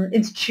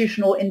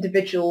institutional,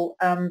 individual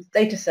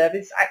data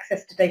service,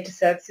 access to data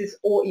services,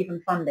 or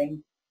even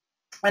funding.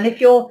 And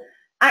if you're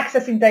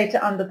accessing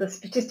data under the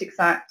Statistics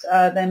Act,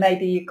 there may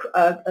be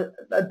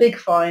a big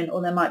fine,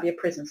 or there might be a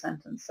prison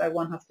sentence. So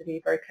one has to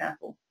be very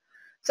careful.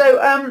 So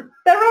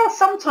there are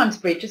sometimes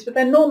breaches, but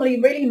they're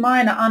normally really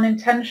minor,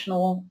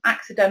 unintentional,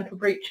 accidental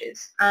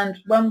breaches. And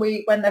when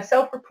they're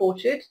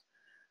self-reported,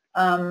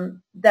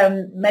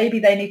 then maybe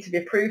they need to be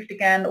approved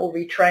again or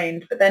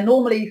retrained. But they're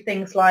normally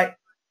things like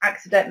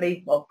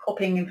accidentally,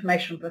 copying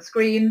information from a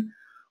screen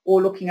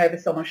or looking over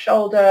someone's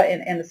shoulder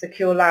in a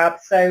secure lab.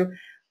 So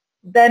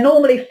they're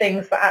normally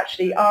things that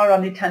actually are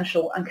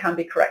unintentional and can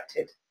be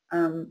corrected.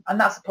 And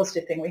that's a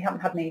positive thing. We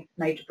haven't had any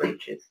major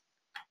breaches.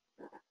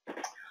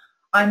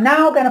 I'm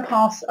now going to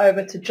pass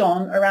over to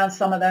John around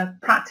some of the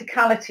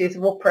practicalities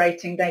of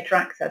operating data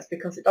access,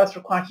 because it does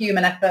require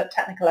human effort,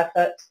 technical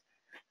effort,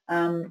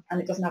 and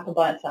it doesn't happen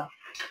by itself.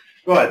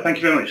 Right, thank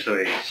you very much,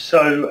 Louise.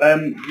 So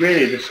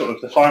really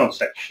the final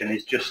section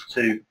is just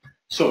to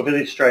sort of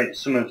illustrate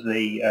some of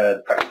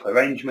the practical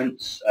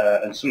arrangements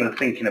and some of the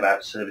thinking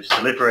about service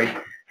delivery,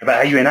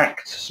 about how you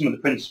enact some of the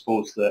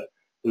principles that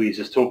Louise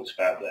has talked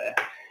about there.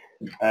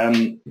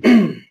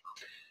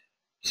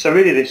 So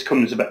really this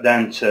comes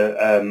down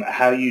to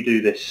how you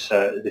do this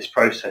this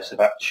process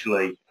of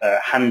actually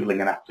handling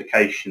an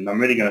application. I'm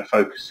really going to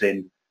focus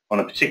in on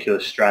a particular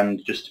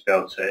strand just to be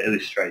able to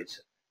illustrate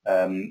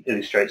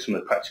some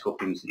of the practical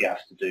things that you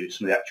have to do,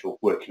 some of the actual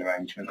working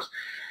arrangements.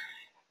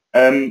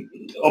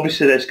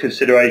 Obviously there's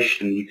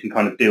consideration. You can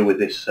kind of deal with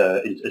this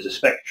as a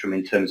spectrum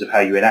in terms of how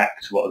you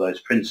enact what are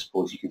those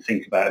principles. You can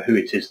think about who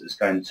it is that's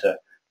going to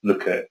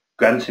look at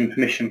granting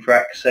permission for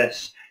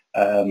access,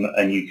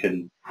 and you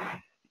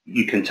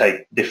can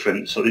take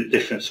different sort of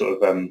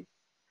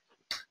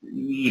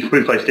you can put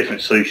in place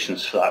different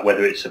solutions for that,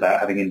 whether it's about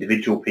having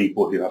individual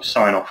people who have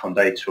sign off on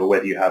data, or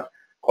whether you have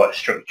quite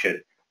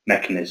structured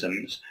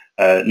mechanisms.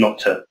 Not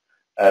to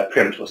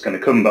preempt what's going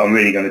to come, but I'm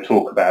really going to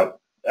talk about,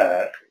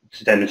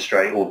 to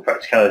demonstrate all the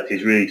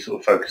practicalities, really sort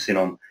of focusing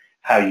on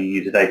how you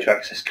use a data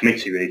access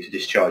committee really to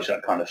discharge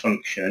that kind of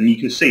function. And you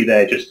can see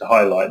there, just to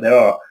highlight, there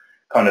are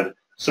kind of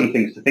some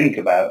things to think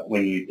about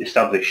when you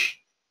establish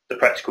the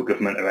practical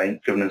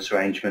governance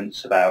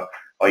arrangements about,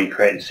 are you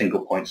creating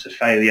single points of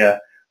failure?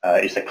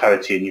 Is there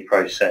clarity in your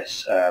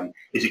process?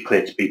 Is it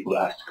clear to people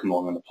that have to come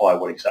on and apply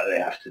what exactly they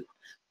have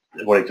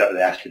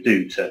to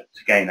do to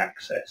gain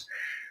access?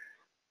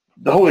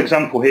 The whole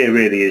example here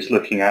really is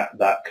looking at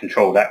that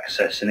controlled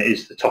access, and it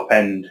is the top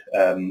end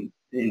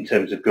in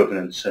terms of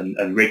governance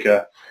and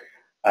rigour.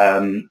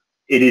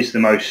 It is the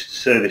most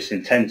service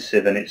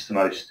intensive, and it's the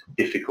most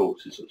difficult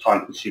and sort of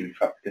time consuming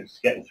for applicants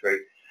to get through.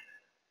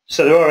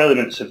 So there are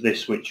elements of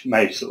this which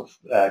may sort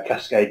of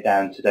cascade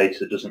down to data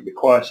that doesn't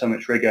require so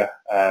much rigour,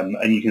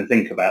 and you can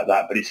think about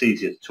that, but it's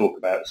easier to talk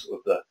about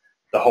sort of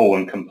the whole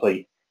and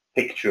complete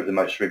picture of the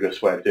most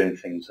rigorous way of doing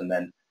things, and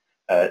then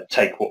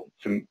take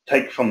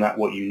from that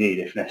what you need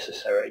if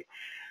necessary.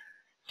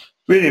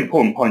 Really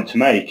important point to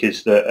make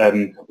is that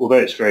although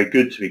it's very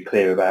good to be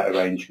clear about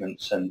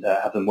arrangements and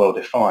have them well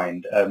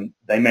defined,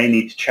 they may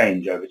need to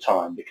change over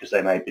time because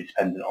they may be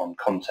dependent on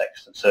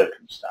context and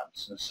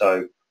circumstance. And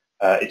so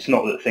it's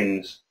not that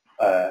things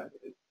don't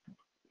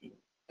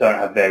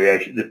have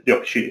variation, the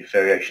opportunity for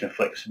variation and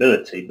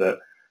flexibility, but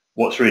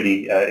what's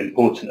really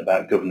important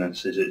about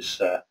governance is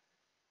it's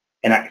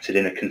enacted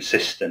in a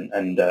consistent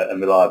and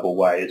reliable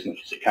way as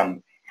much as it can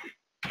be.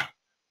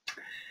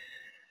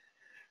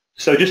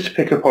 So just to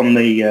pick up on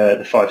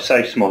the 5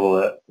 SAFEs model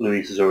that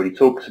Louise has already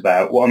talked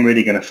about, what I'm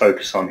really going to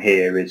focus on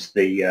here is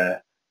the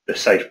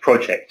SAFE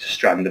project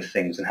strand of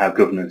things and how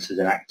governance is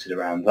enacted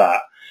around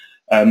that.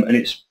 And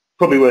it's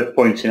probably worth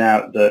pointing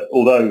out that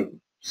although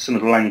some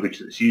of the language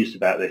that's used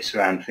about this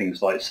around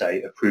things like,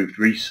 say, approved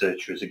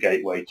researcher as a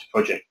gateway to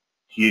project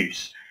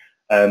use,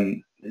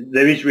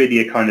 there is really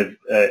a kind of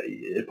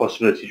a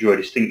possibility to draw a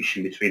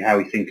distinction between how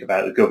we think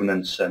about the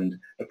governance and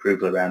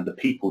approval around the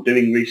people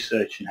doing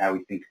research and how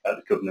we think about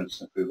the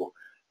governance and approval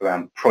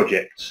around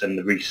projects and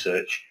the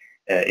research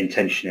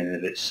intention in and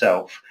of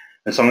itself.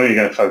 And so I'm really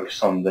going to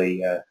focus on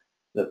the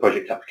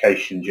project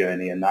application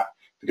journey and the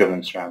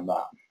governance around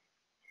that.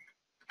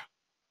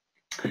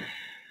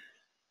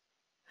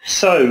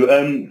 So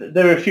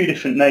there are a few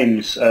different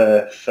names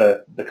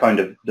for the kind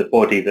of the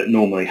body that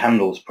normally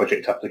handles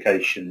project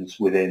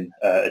applications within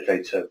a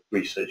data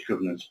research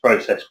governance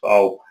process, but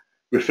I'll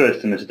refer to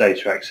them as a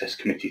data access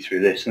committee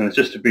through this. And there's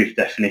just a brief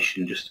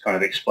definition just to kind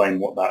of explain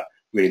what that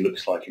really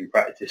looks like in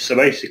practice. So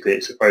basically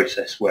it's a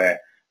process where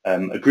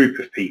a group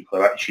of people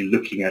are actually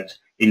looking at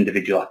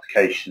individual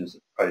applications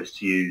that propose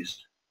to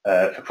use,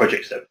 for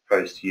projects that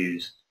propose to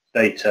use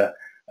data,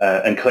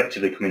 and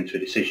collectively come into a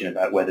decision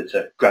about whether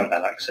to grant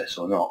that access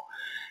or not.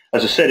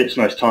 As I said, it's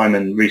the most time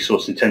and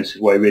resource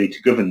intensive way really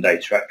to govern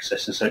data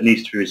access, and so it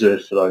needs to be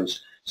reserved for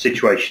those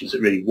situations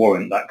that really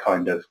warrant that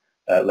kind of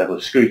level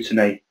of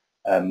scrutiny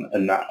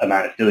and that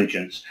amount of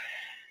diligence.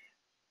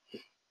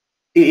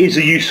 It is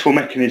a useful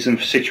mechanism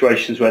for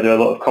situations where there are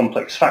a lot of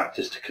complex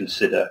factors to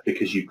consider,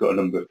 because you've got a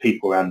number of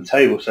people around the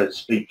table, so to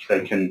speak.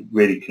 They can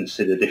really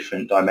consider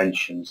different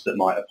dimensions that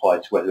might apply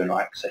to whether or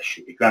not access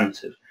should be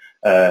granted.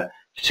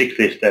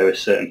 Particularly if there are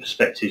certain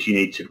perspectives you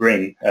need to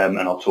bring, and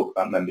I'll talk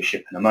about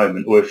membership in a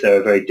moment, or if there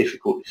are very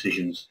difficult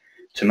decisions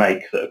to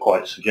make that are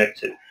quite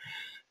subjective.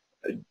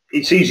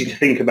 It's easy to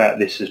think about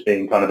this as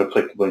being kind of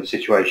applicable in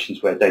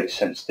situations where data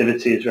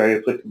sensitivity is very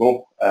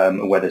applicable,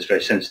 and where there's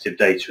very sensitive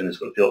data and there's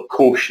got to be a lot of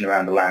caution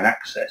around allowing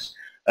access.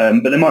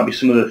 But there might be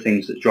some other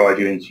things that drive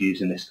you into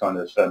using this kind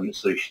of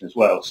solution as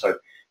well. So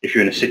if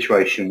you're in a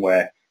situation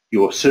where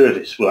your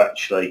service will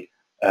actually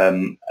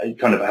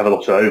kind of have a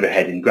lot of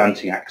overhead in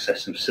granting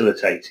access and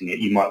facilitating it,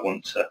 you might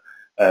want to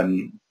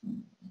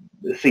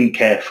think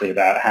carefully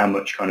about how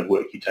much kind of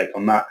work you take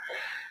on that.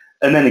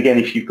 And then again,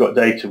 if you've got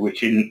data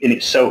which in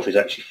itself is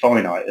actually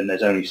finite and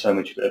there's only so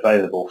much of it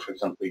available, for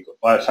example, you've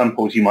got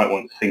biosamples, you might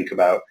want to think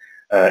about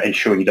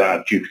ensuring you don't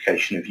have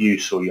duplication of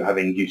use, or you're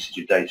having usage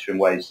of data in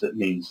ways that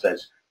means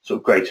there's sort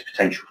of greater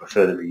potential for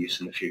further reuse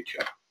in the future.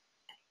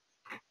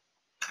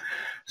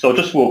 So I'll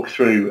just walk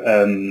through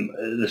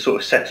the sort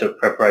of setup,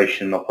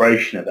 preparation and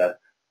operation of a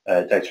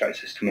data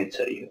access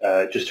committee,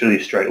 just to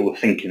illustrate all the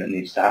thinking that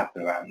needs to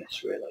happen around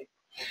this really.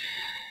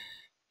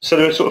 So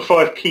there are sort of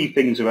 5 key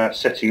things about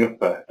setting up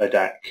a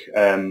DAC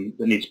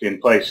that need to be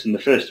in place, and the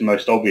first and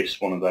most obvious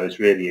one of those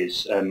really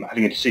is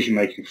having a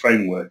decision-making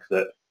framework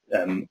that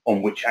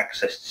on which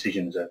access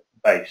decisions are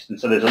based. And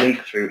so there's a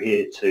link through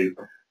here to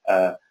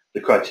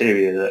the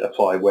criteria that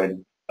apply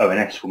when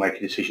ONS will make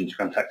a decision to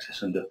grant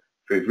access under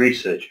approved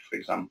research, for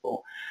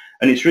example.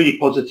 And it's really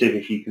positive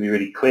if you can be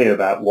really clear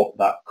about what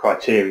that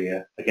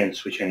criteria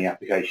against which any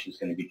application is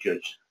going to be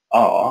judged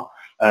are,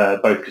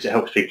 both because it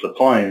helps people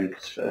apply and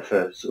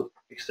for sort of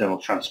external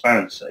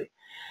transparency.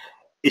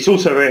 It's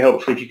also very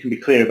helpful if you can be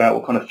clear about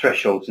what kind of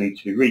thresholds need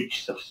to be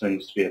reached for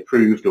things to be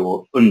approved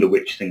or under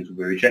which things will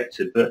be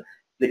rejected. But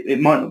it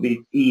might not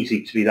be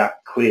easy to be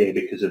that clear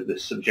because of the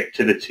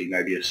subjectivity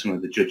maybe of some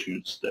of the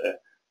judgments that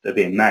are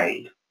being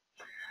made.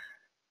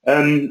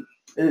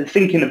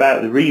 Thinking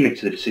about the remit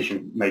of the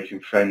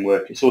decision-making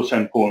framework, it's also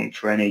important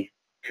for any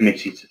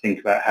committee to think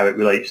about how it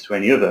relates to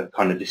any other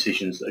kind of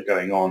decisions that are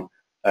going on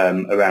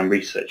around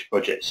research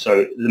projects.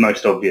 So the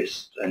most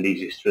obvious and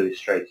easiest to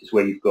illustrate is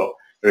where you've got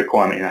a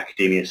requirement in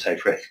academia, say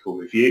for ethical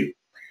review.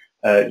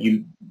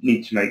 You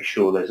need to make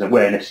sure there's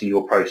awareness in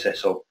your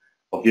process of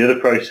the other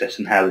process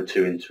and how the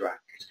two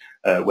interact,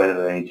 whether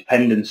there are any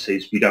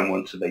dependencies. We don't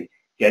want to be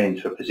getting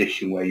into a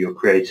position where you're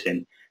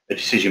creating a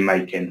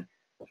decision-making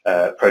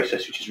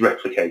process which is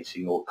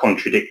replicating or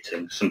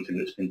contradicting something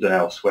that's been done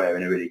elsewhere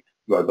in a really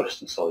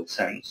robust and solid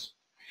sense.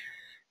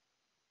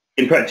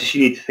 In practice,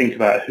 you need to think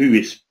about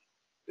who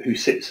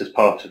sits as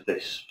part of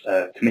this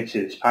committee,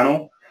 this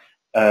panel.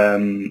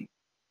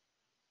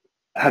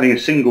 Having a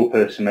single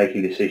person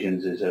making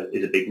decisions is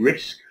a big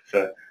risk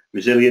for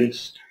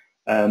resilience.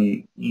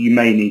 You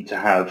may need to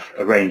have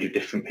a range of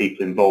different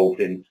people involved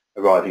in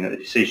arriving at the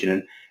decision,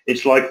 and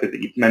it's likely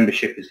that your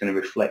membership is going to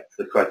reflect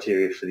the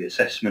criteria for the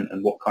assessment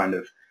and what kind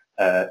of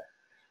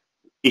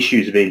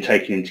issues are being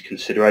taken into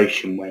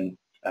consideration when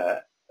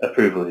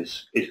approval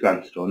is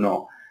granted or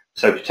not.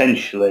 So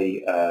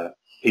potentially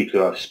people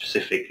who have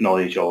specific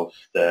knowledge of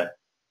the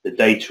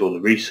data or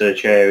the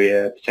research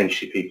area,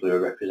 potentially people who are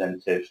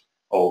representative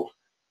of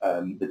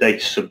the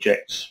data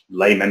subjects,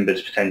 lay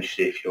members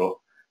potentially if you're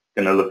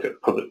going to look at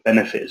public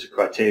benefit as a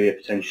criteria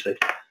potentially.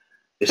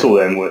 It's all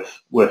then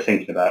worth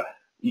thinking about.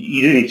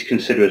 You do need to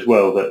consider as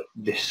well that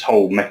this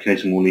whole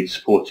mechanism will need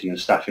supporting and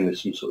staffing with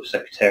some sort of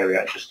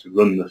secretariat just to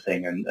run the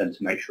thing and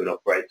to make sure it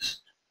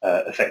operates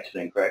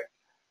effectively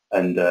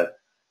and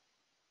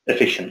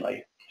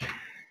efficiently.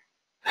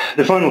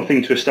 The final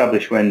thing to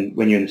establish when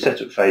you're in the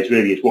setup phase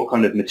really is what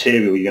kind of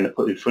material you're going to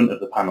put in front of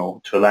the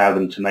panel to allow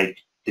them to make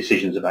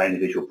decisions about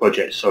individual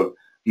projects. So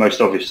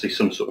most obviously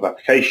some sort of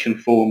application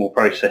form or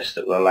process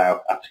that will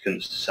allow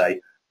applicants to say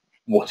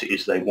what it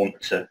is they want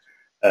to,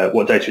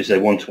 what data is they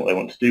want and what they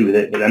want to do with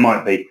it. But there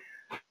might be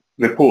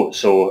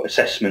reports or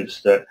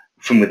assessments that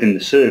from within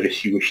the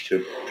service you wish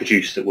to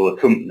produce that will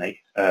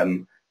accompany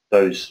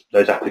those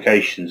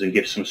applications and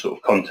give some sort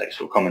of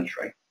context or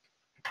commentary.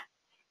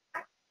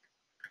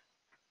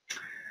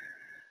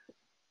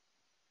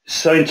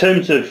 So in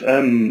terms of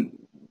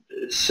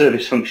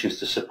service functions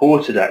to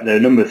support that, there are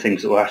a number of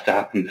things that will have to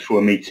happen before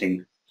a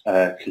meeting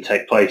can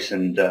take place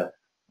and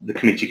the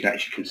committee can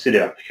actually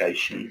consider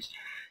applications.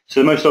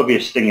 So the most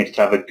obvious thing is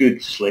to have a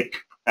good, slick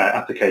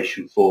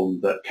application form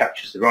that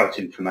captures the right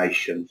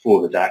information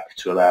for the DAC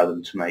to allow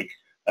them to make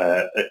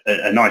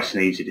a nice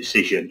and easy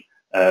decision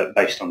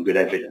based on good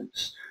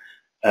evidence.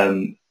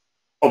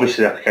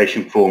 Obviously the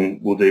application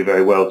form will do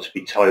very well to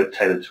be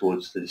tailored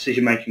towards the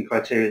decision-making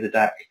criteria of the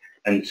DAC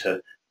and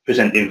to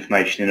present the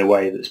information in a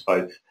way that's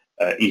both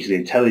easily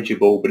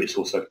intelligible, but it's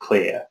also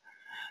clear.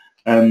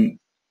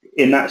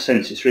 In that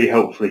sense, it's really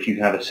helpful if you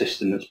can have a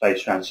system that's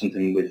based around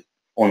something with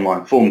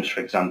online forms, for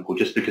example,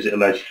 just because it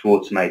allows you to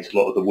automate a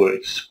lot of the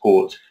work to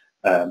support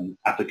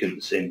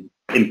applicants in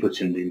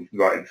inputting the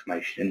right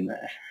information in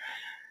there.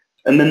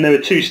 And then there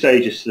are two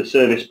stages to the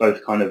service,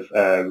 both kind of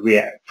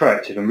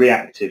proactive and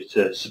reactive,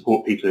 to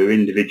support people who are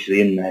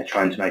individually in there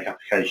trying to make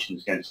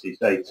applications against these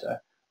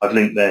data. I've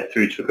linked there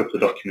through to a couple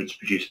of documents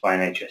produced by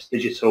NHS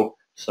Digital,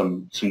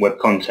 some web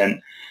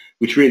content,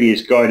 which really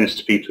is guidance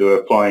to people who are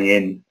applying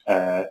in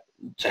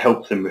to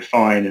help them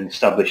refine and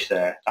establish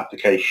their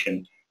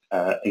application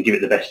and give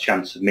it the best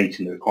chance of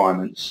meeting the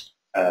requirements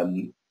of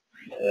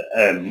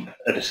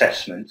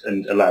assessment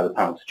and allow the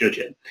panel to judge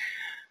it.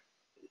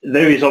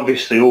 There is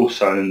obviously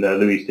also, and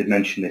Louise did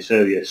mention this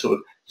earlier, sort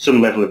of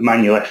some level of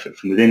manual effort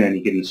from within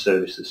any given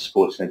service that's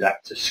supporting a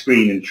DAC to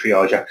screen and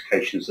triage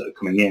applications that are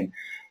coming in.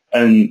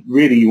 And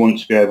really you want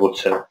to be able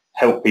to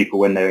help people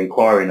when they're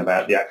inquiring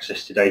about the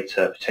access to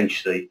data,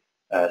 potentially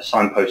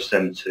signpost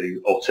them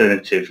to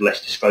alternative,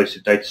 less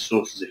disclosive data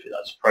sources if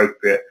that's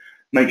appropriate.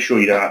 Make sure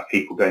you don't have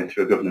people going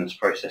through a governance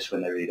process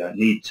when they really don't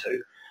need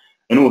to.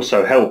 And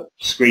also help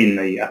screen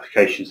the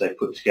applications they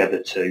put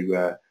together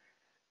to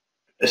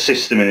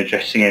assist them in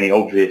addressing any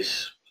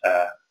obvious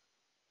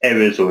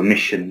errors or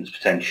omissions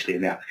potentially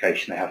in the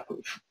application they have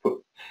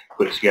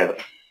put together.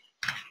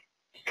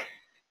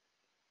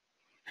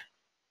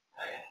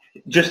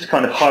 Just to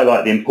kind of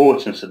highlight the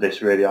importance of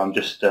this really, I'm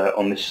just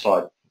on this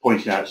slide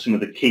pointing out some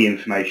of the key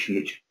information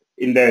which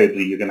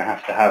invariably you're going to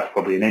have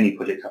probably in any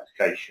project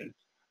application,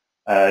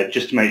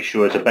 just to make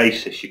sure as a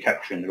basis you're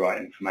capturing the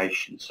right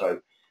information.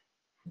 So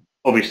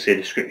obviously a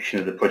description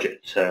of the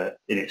project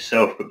in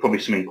itself, but probably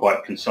something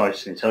quite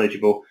concise and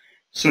intelligible,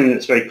 something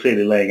that's very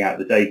clearly laying out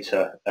the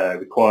data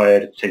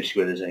required,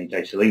 potentially whether there's any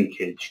data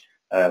linkage,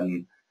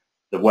 the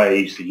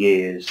ways, the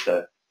years,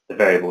 the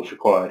variables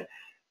required.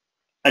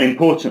 And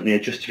importantly, a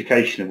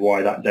justification of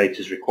why that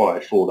data is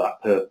required for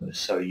that purpose.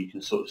 So you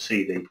can sort of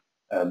see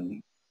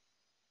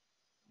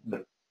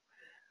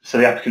So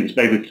the applicant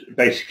is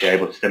basically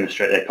able to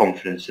demonstrate their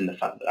confidence in the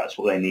fact that that's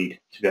what they need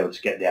to be able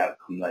to get the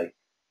outcome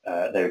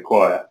they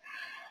require.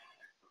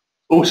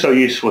 Also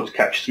useful to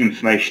capture some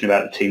information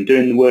about the team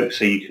doing the work,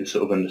 so you can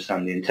sort of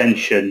understand the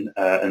intention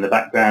and the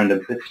background,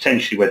 and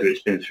potentially whether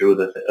it's been through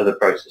other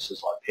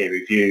processes like peer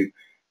review,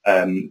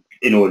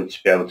 in order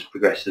to be able to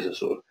progress as a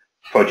sort of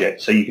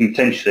project. So you can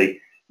potentially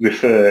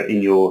refer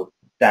in your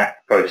DAC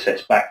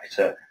process back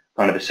to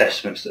kind of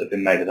assessments that have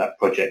been made of that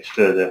project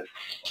further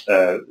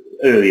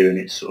earlier in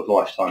its sort of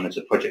lifetime as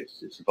a project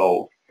as it's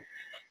evolved.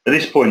 At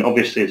this point,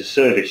 obviously, as a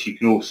service, you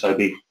can also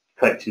be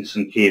collecting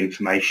some key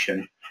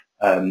information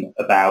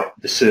about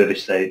the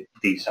service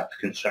these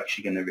applicants are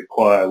actually going to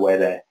require, where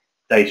their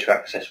data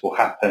access will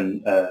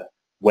happen,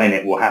 when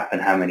it will happen,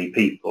 how many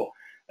people,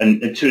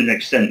 and to an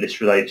extent,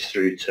 this relates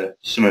through to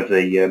some of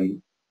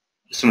the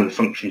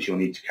functions you'll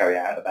need to carry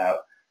out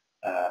about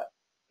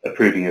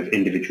approving of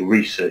individual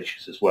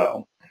researchers as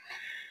well.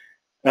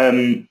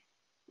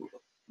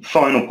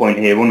 Final point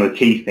here, one of the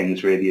key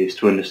things really is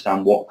to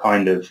understand what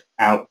kind of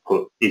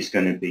output is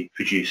going to be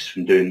produced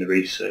from doing the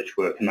research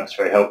work, and that's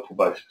very helpful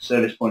both from a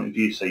service point of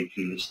view, so you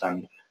can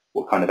understand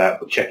what kind of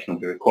output checking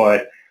will be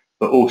required,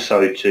 but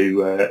also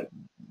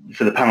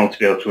for the panel to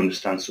be able to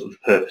understand sort of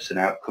the purpose and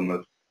outcome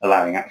of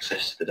allowing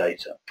access to the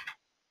data.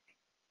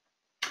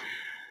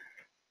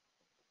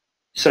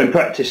 So in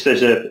practice,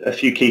 there's a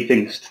few key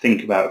things to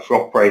think about for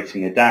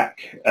operating a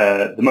DAC.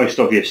 The most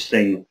obvious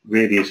thing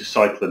really is a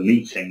cycle of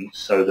meetings,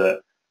 so that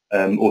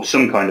or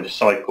some kind of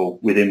cycle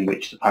within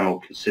which the panel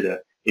consider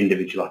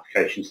individual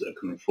applications that are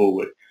coming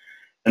forward.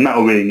 And that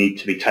will really need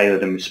to be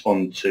tailored and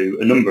respond to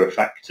a number of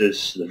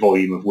factors: the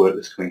volume of work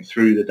that's coming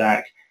through the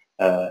DAC,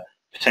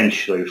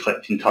 potentially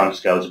reflecting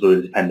timescales of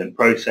other dependent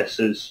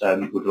processes,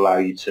 would allow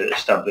you to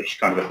establish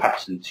kind of a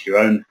pattern to your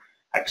own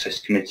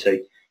access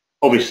committee.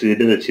 Obviously, the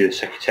ability of the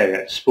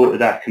Secretariat to support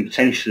the DAC, and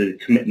potentially the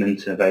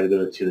commitment and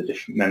availability of the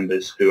different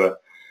members who are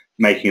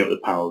making up the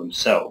panel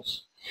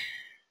themselves.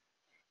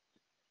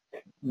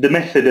 The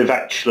method of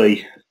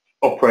actually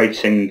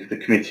operating the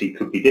committee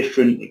could be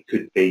different. It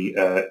could be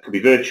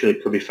virtual,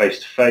 it could be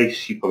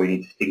face-to-face. You probably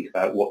need to think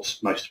about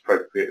what's most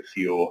appropriate for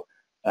your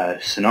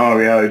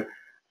scenario.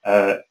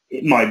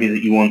 It might be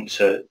that you want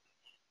to,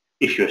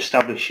 if you're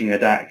establishing a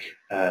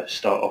DAC,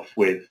 start off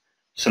with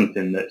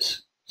something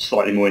that's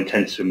slightly more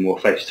intensive and more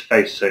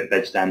face-to-face, so it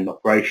beds down in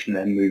operation,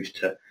 then move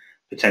to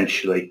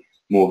potentially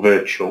more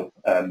virtual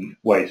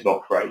ways of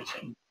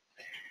operating.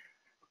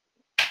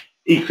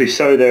 Equally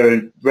so, there are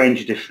a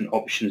range of different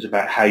options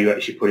about how you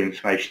actually put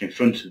information in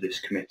front of this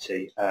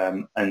committee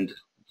and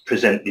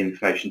present the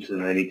information to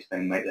them they need to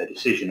then make their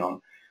decision on.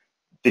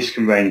 This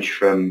can range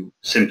from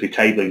simply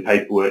tabling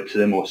paperwork to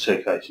them or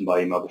circulating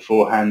by email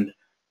beforehand,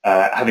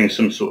 having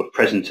some sort of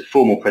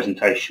formal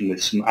presentation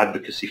with some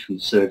advocacy from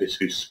the service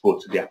who's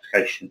supported the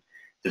application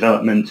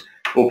development,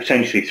 or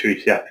potentially through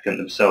to the applicant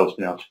themselves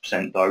being able to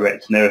present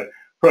direct. And there are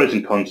pros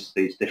and cons to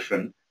these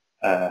different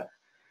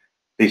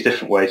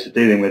ways of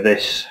dealing with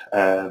this,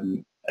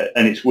 and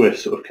it's worth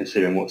sort of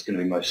considering what's going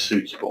to be most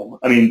suitable.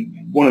 I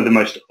mean, one of the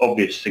most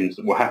obvious things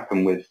that will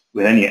happen with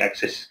any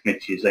access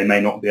committee is they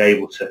may not be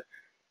able to,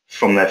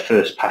 from their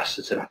first pass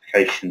at an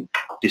application,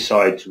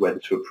 decide whether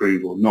to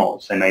approve or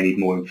not. So they may need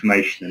more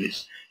information, and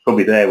it's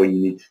probably there when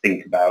you need to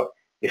think about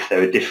if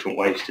there are different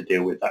ways to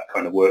deal with that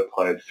kind of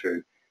workload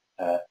through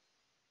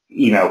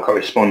email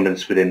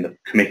correspondence within the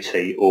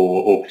committee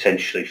or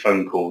potentially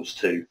phone calls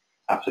to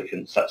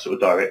applicants, that sort of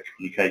direct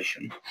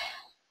communication.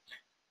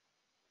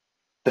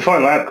 The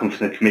final outcome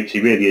from the committee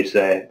really is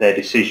their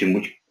decision,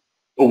 which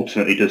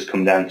ultimately does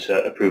come down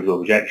to approval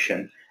or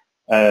rejection.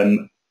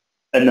 And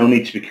there'll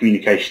need to be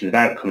communication of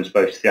outcomes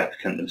both to the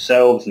applicant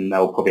themselves, and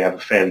they'll probably have a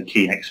fairly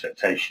keen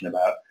expectation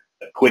about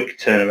a quick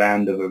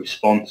turnaround of a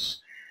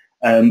response,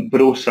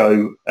 but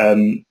also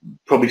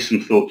probably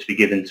some thought to be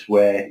given to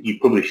where you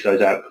publish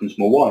those outcomes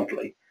more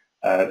widely.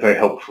 Very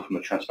helpful from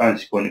a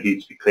transparency point of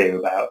view to be clear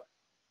about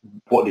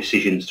what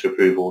decisions to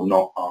approve or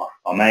not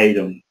are made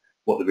and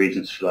what the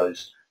reasons for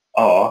those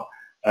are.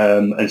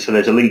 And so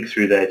there's a link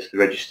through there to the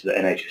register that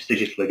NHS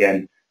Digital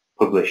again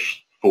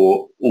published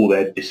for all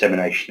their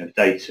dissemination of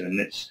data, and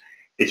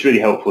it's really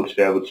helpful to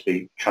be able to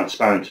be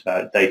transparent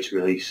about data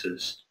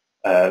releases,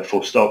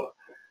 full stop.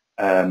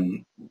 There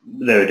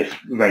are a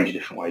range of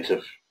different ways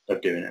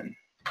of doing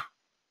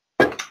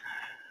it.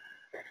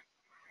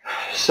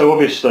 So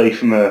obviously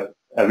from a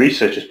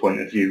researcher's point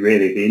of view,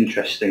 really the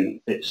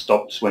interesting bit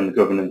stops when the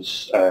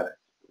governance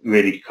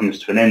really comes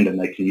to an end and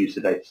they can use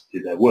the data to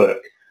do their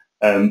work.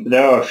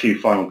 There are a few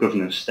final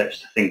governance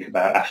steps to think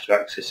about after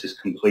access is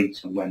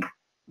complete and when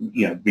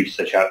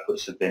research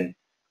outputs have been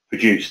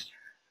produced.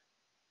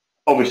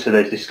 Obviously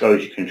there's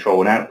disclosure control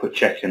and output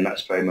checking.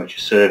 That's very much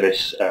a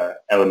service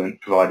element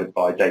provided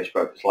by data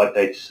brokers like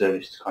Data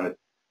Service to kind of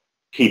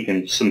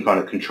keeping some kind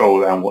of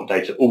control around what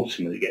data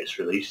ultimately gets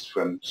released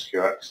from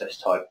secure access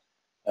type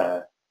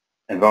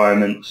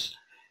environments.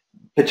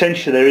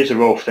 Potentially there is a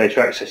role for data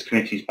access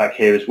committees back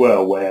here as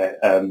well, where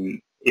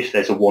if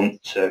there's a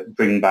want to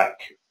bring back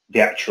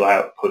the actual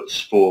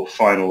outputs for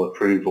final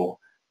approval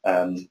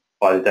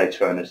by the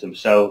data owners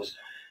themselves,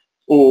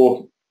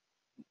 or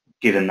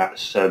given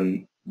that's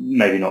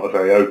maybe not a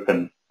very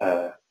open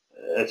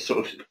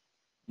sort of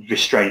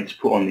restraint to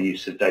put on the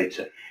use of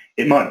data,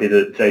 it might be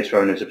that data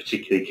owners are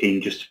particularly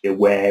keen just to be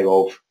aware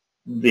of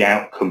the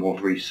outcome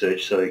of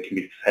research so they can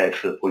be prepared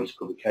for the point of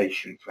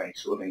publication for any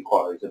sort of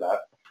inquiries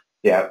about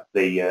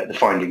the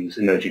findings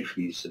emerging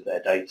from use of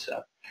their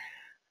data.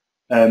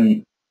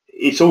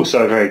 It's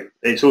also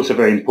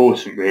very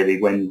important, really,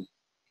 when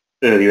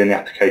earlier in the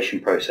application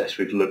process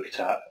we've looked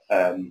at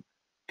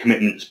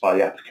commitments by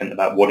the applicant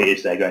about what it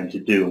is they're going to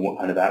do and what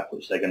kind of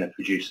outputs they're going to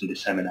produce and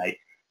disseminate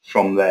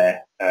from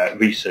their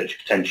research,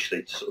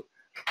 potentially to sort of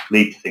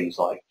lead to things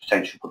like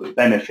potential public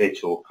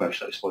benefit or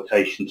commercial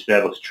exploitation, to be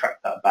able to track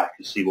that back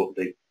and see what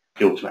the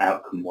ultimate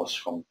outcome was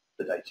from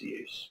the data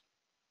use.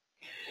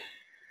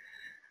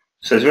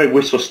 So it's a very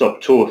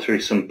whistle-stop tour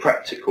through some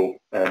practical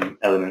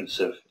elements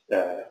of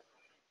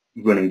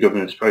running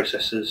governance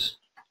processes.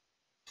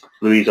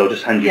 Louise, I'll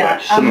just hand you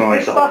back to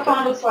summarise. This is our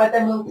final slide,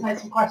 then we'll take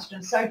some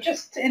questions. So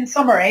just in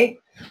summary,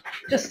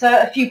 just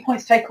a few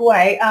points to take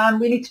away.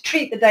 We need to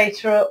treat the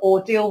data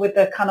or deal with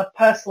the kind of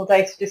personal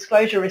data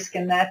disclosure risk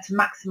in there to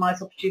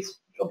maximise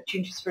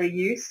opportunities for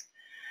use.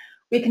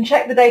 We can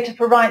check the data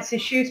for rights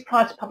issues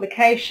prior to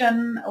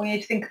publication. We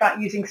need to think about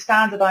using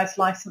standardised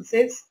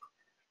licenses.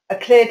 A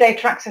clear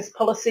data access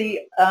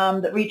policy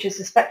that reaches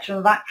the spectrum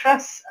of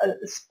access.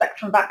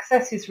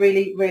 Is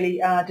really,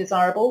 really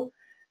desirable.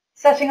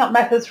 Setting up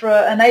methods for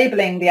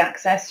enabling the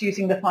access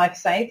using the 5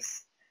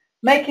 safes.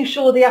 Making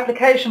sure the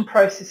application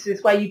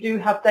processes where you do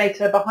have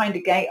data behind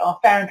a gate are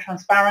fair and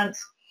transparent.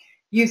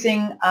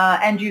 Using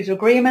end-user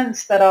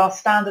agreements that are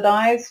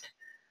standardised.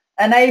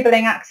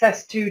 Enabling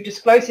access to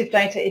disclosive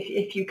data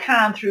if you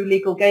can through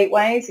legal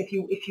gateways, if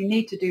you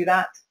need to do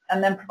that.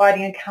 And then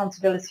providing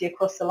accountability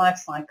across the life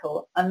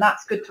cycle. And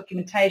that's good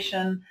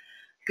documentation,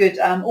 good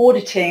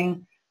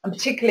auditing, and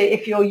particularly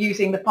if you're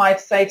using the 5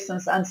 safes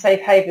and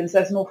safe havens,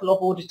 there's an awful lot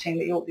of auditing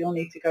that you'll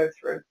need to go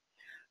through.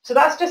 So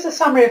that's just a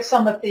summary of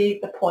some of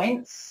the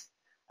points.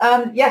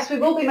 Yes, we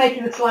will be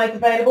making the slides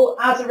available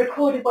as a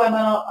recorded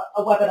webinar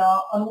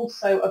and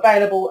also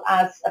available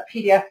as a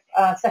PDF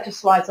set of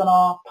slides on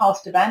our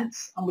past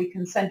events, and we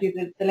can send you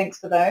the links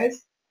for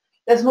those.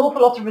 There's an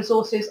awful lot of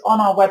resources on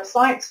our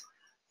website,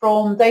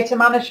 from data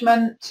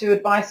management to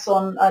advice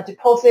on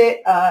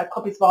deposit,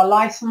 copies of our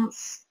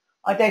license,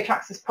 our data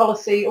access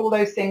policy. All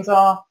those things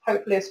are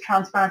hopefully as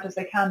transparent as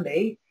they can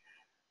be.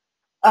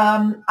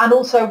 And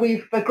also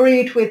we've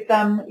agreed with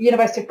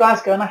University of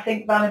Glasgow, and I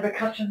think Valen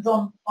McCutcheon's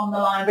on the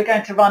line. We're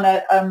going to run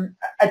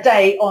a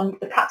day on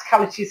the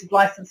practicalities of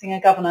licensing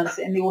and governance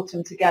in the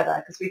autumn together,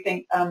 because we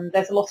think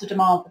there's a lot of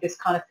demand for this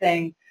kind of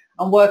thing,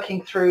 and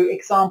working through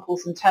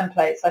examples and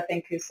templates I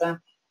think is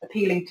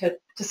appealing to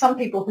some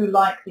people who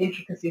like the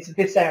intricacies of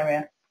this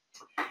area.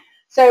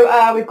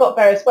 So we've got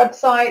various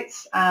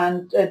websites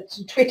and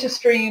Twitter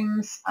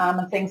streams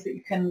and things that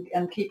you can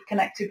keep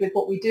connected with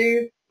what we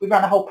do. We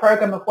run a whole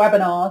program of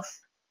webinars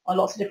on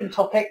lots of different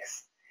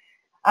topics.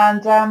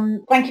 And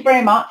thank you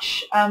very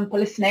much for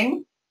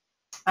listening.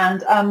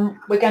 And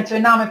we're going to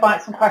now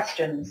invite some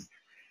questions.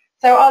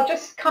 So I'll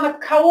just kind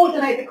of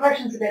coordinate the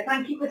questions a bit.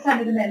 Thank you for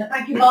sending them in. And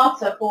thank you,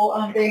 Marta, for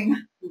asking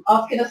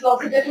us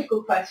lots of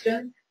difficult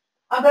questions.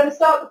 I'm going to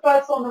start the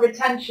first on the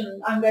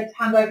retention. I'm going to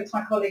hand over to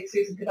my colleague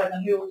Susan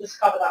Cadogan, who will just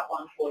cover that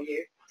one for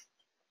you.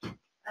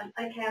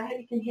 Okay, I hope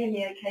you can hear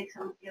me okay,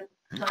 because I'm at the other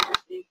side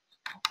of the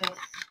office.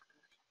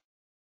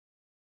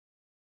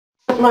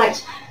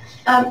 Right.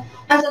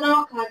 As an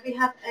archive, we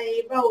have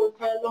a role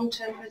for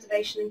long-term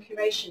preservation and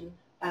curation.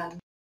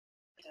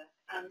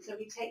 So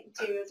we take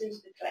materials into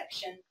the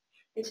collection,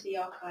 into the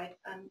archive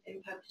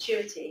in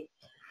perpetuity.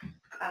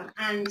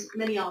 And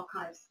many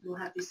archives will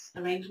have this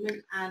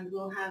arrangement and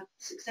will have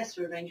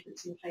successor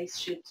arrangements in place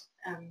should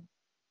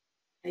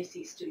they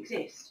cease to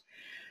exist.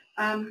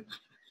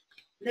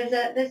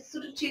 There's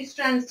sort of 2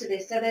 strands to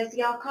this. So there's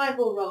the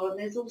archival role, and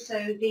there's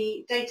also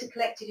the data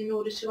collected in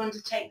order to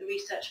undertake the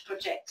research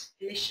project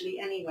initially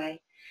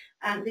anyway.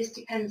 And this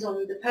depends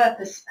on the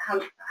purpose,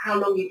 how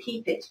long you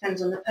keep it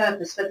depends on the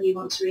purpose, whether you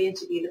want to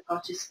re-interview the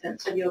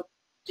participants, whether you're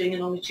doing a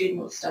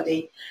longitudinal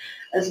study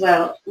as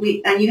well.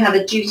 And you have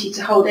a duty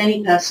to hold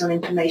any personal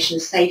information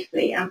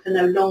safely and for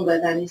no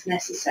longer than is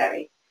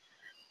necessary.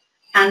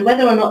 And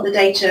whether or not the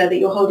data that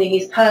you're holding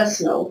is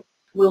personal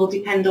will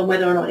depend on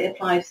whether or not it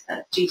applies,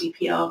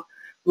 GDPR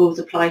rules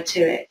apply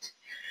to it.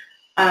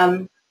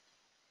 I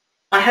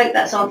hope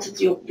that's answered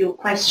your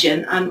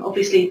question.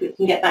 Obviously, we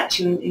can get back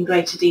to you in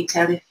greater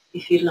detail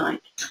if you'd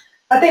like.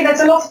 I think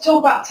there's a lot to talk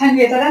about 10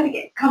 years. I don't think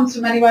it comes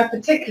from anywhere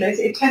particular.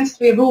 It tends to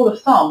be a rule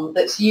of thumb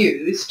that's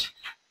used,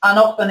 and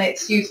often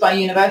it's used by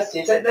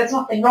universities. There's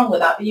nothing wrong with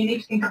that, but you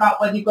need to think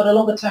about whether you've got a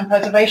longer term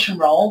preservation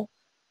role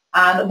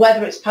and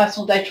whether it's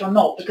personal data or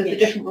not, because the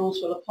different rules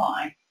will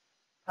apply.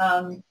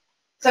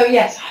 So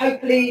yes,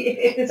 hopefully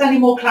if there's any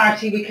more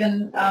clarity we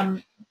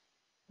can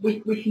we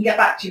can get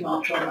back to you,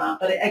 Marta, on that.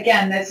 But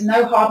again, there's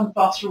no hard and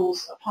fast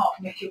rules apart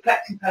from if you're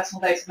collecting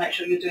personal data, make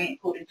sure you're doing it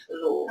according to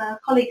the law.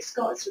 Colleague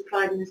Scott has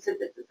replied and said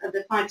that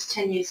the 5 to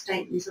 10 year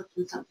statement is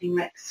often something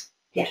Rex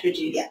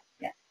introduced.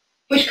 Yeah.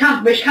 Which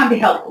can be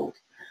helpful.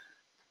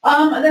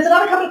 There's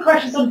another couple of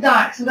questions on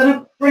DACs. I'm going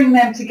to bring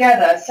them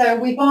together. So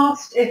we've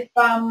asked if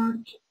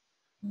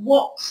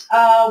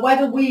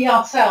whether we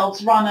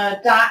ourselves run a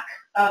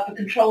DAC for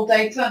control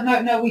data.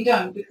 No, we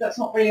don't, because that's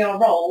not really our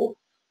role.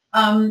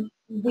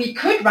 We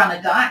could run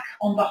a DAC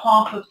on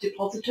behalf of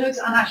depositors,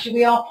 and actually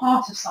we are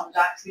part of some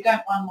DACs. We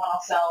don't run one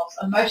ourselves,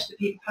 and most of the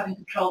people having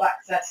controlled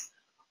access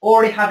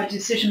already have a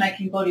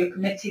decision-making body or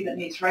committee that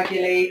meets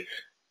regularly,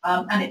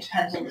 and it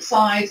depends on the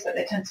size, but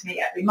they tend to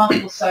meet every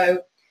month or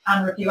so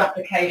and review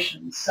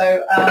applications.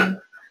 So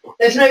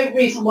there's no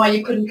reason why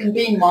you couldn't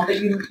convene one,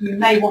 but you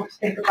may want to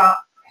think about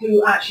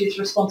who actually is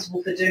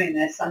responsible for doing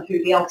this and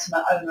who the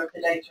ultimate owner of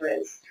the data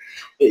is.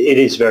 It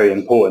is very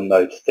important,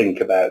 though, to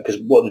think about,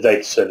 because what the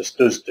data service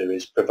does do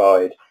is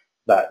provide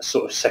that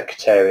sort of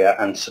secretariat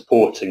and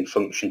supporting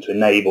function to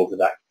enable the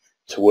DAC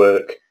to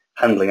work,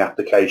 handling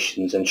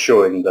applications,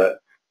 ensuring that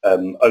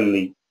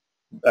only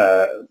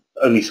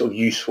sort of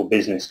useful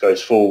business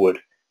goes forward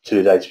to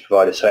the data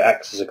provider. So it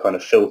acts as a kind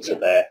of filter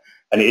there,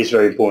 and it is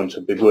very important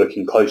to be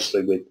working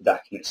closely with the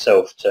DAC in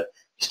itself to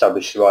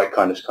establish the right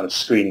kind of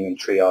screening and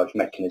triage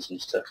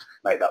mechanisms to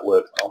make that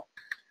work well.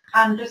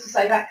 And just to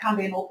say, that can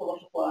be an awful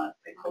lot of work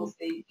because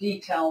the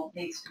detail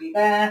needs to be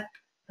there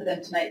for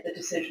them to make the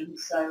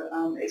decisions.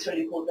 So it's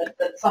really important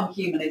that some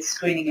human is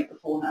screening it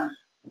beforehand.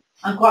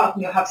 And quite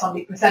often you'll have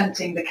somebody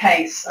presenting the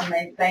case and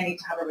they need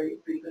to have a really,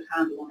 really good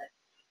handle on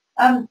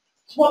it.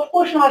 What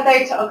proportion of our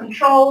data are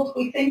controlled?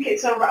 We think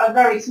it's a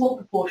very small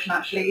proportion,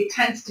 actually. It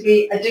tends to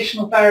be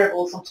additional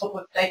variables on top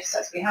of data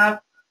sets we have. I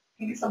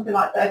think it's something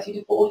like 30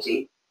 to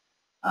 40.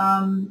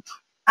 And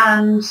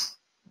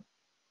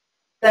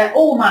they're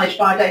all managed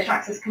by a data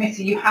access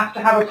committee. You have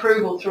to have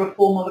approval through a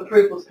formal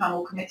approvals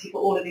panel committee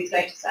for all of these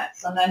data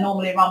sets, and they're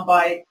normally run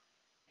by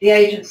the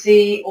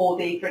agency or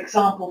for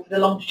example, for the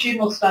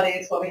longitudinal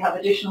studies where we have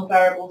additional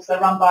variables,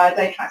 they're run by a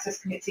data access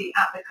committee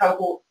at the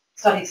cohort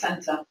study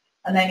centre,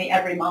 and they meet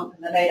every month,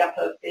 and they're made up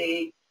of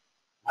the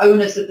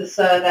owners of the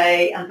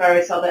survey and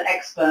various other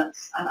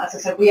experts. And as I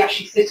said, we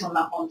actually sit on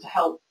that one to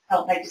help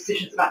make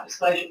decisions about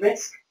disclosure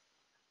risk.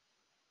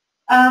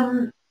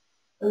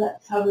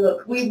 Let's have a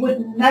look. We would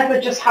never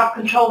just have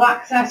controlled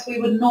access. We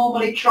would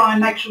normally try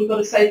and make sure we've got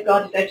a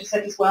safeguarded data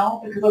set as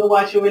well, because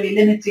otherwise you're really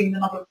limiting the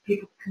number of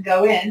people who can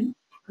go in.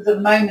 Because at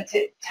the moment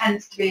it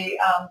tends to be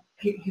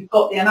people who've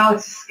got the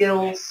analysis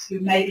skills, who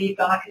maybe have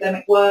done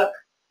academic work,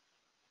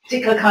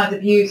 particular kinds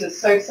of users.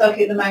 So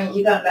certainly at the moment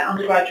we don't let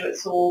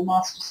undergraduates or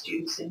master's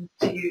students in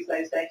to use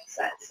those data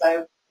sets.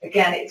 So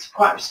again, it's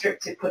quite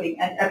restrictive,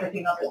 putting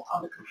everything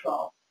under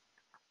control.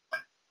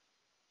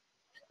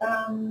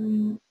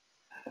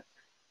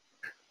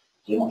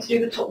 Do you want to do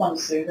the top one,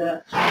 Sue?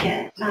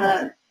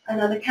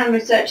 Another, can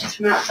researchers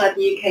from outside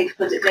the UK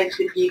deposit data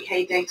with the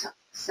UK data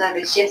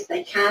service? Yes,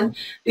 they can.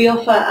 We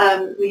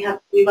offer, we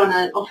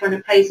offer an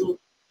appraisal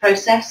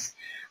process.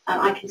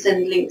 I can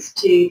send links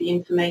to the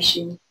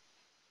information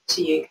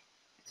to you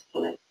to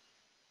follow.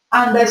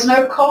 And there's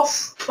no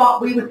cost,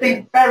 but we would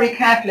think very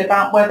carefully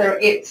about whether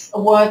it's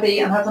worthy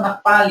and has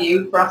enough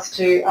value for us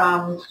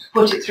to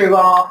put it through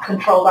our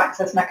controlled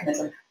access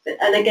mechanism.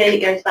 And again,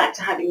 it goes back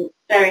to having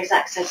various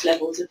access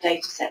levels of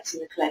data sets in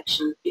the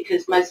collection,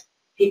 because most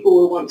people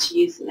will want to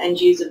use an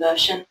end user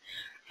version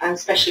and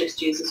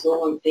specialist users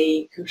will want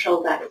the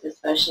controlled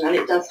access version, and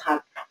it does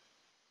have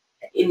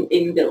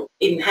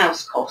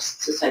in-house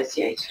costs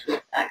associated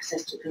with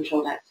access to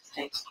controlled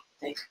access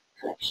data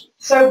collection.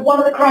 So one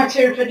of the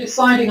criteria for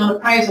deciding on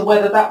appraisal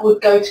whether that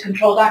would go to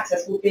controlled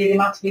access would be the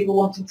amount of people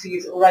wanting to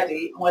use it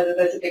already and whether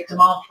there's a big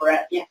demand for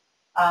it. Yeah.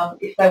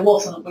 If there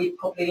wasn't, we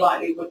probably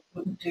likely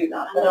wouldn't do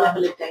that. And the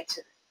level of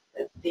data,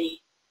 the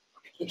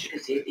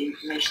intricacy of the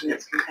information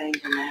that's contained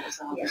in there as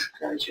well. Yeah.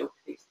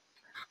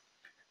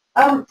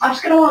 I'm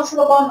just going to answer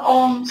the one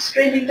on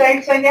streaming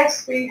data.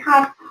 Yes, we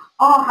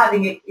are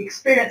having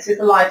experiences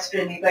of live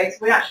streaming data.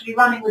 We're actually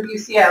running with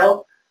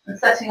UCL and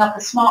setting up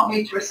a smart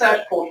meter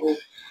research portal,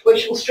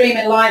 which will stream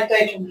in live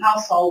data from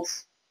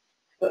households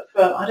for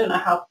I don't know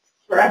how,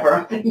 forever,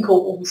 I think,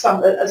 or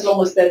some, as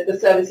long as the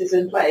service is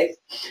in place.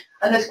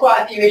 And there's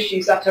quite a few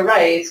issues that are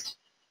raised.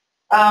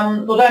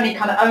 Not only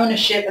kind of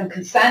ownership and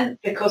consent,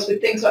 because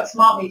with things like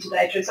smart meter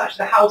data, it's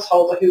actually the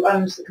householder who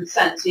owns the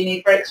consent, so you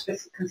need very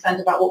explicit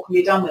consent about what can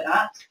be done with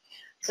that.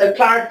 So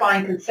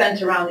clarifying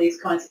consent around these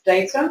kinds of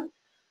data.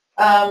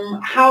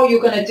 How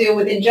you're going to deal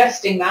with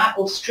ingesting that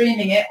or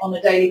streaming it on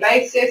a daily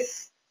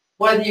basis,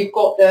 whether you've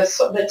got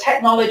the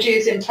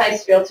technologies in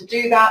place to be able to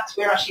do that.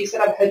 We're actually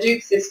set up a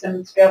Hadoop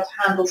system to be able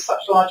to handle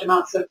such large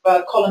amounts of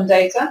column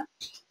data.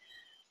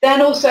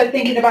 Then also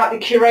thinking about the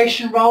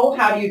curation role,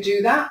 how do you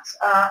do that?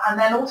 And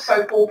then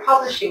also for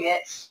publishing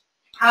it,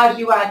 how do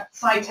you add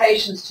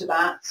citations to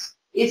that?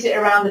 Is it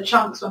around the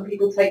chunks when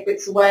people take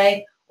bits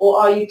away, or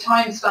are you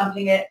time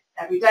stamping it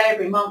every day,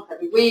 every month,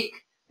 every week?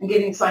 and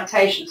giving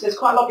citations. So there's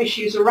quite a lot of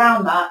issues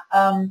around that.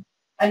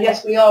 And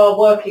yes, we are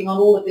working on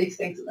all of these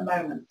things at the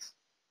moment.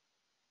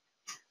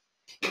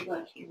 We're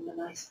working on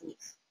the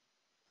licence.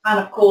 And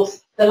of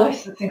course, the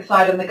licensing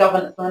side and the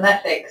governance and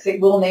ethics,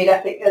 it will need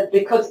ethics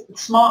because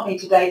smart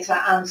meter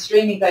data and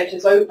streaming data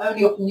is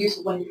only often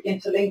useful when you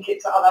interlink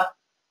it to other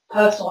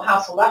personal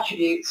household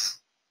attributes.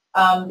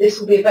 This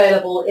will be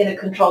available in a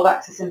controlled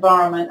access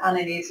environment, and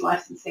it needs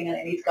licensing, and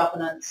it needs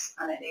governance,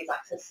 and it needs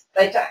access,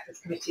 data access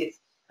committees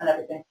and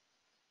everything.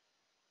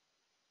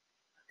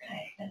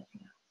 Okay,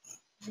 anything else?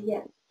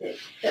 Yeah,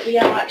 that we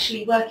are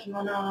actually working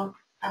on our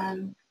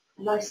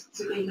licence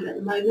agreement at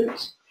the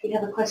moment. We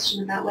have a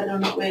question about whether or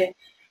not we're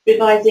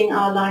revising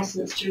our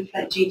licence to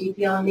reflect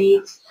GDPR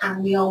needs,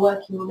 and we are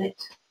working on it,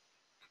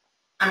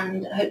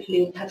 and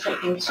hopefully we'll have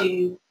something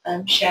to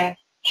share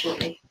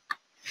shortly.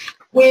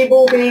 We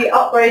will be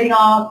upgrading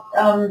our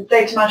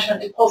data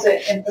management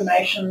deposit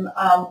information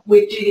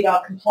with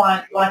GDPR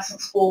compliant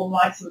license form,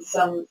 license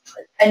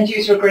end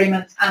user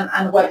agreements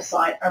and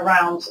website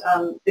around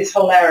this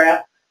whole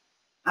area.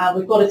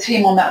 We've got a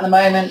team on that at the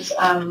moment.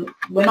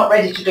 We're not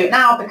ready to do it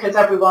now because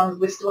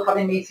we're still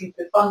having meetings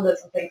with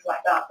funders and things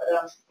like that,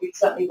 but we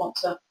certainly want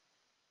to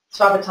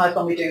advertise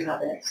when we do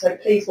have it. So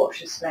please watch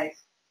this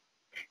space.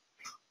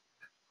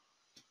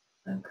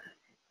 Okay.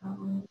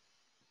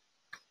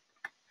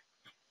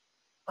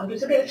 I'm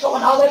just looking at the top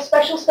one. Are there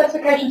special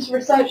specifications for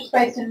researchers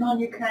based in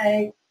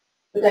non-UK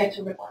for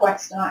data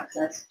request and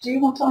access? Do you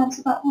want to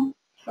answer that one?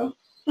 Sure.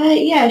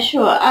 Yeah,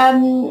 sure.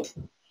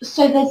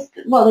 So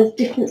there's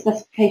different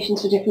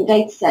specifications for different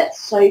data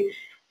sets. So,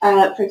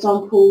 for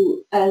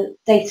example,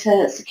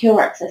 data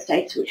secure access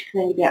data, which can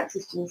only be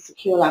accessed in the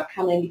Secure Lab,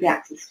 can only be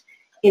accessed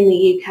in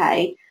the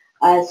UK.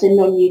 So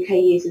non-UK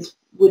users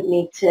would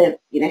need to,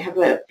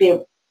 be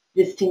a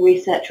visiting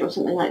researcher or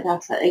something like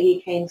that at a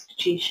UK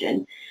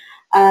institution.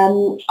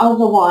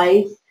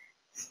 Otherwise,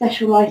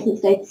 special license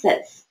data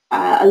sets,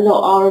 a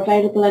lot are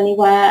available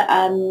anywhere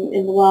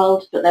in the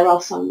world, but there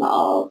are some that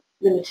are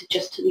limited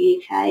just to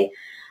the UK.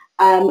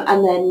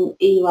 And then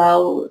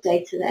EUL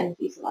data, the end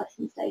user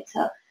license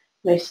data,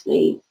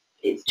 mostly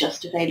it's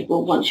just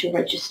available once you're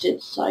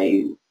registered. So,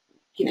 you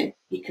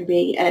can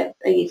be a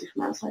user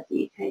from outside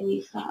the UK and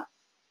use that.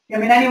 I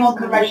mean, anyone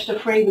can register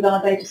free with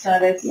our data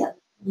service. Yeah.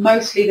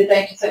 Mostly the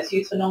data set's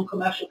used for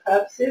non-commercial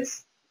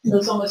purposes. So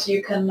as long as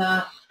you can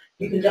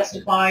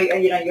justify,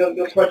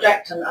 your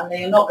project and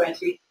you're not going to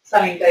be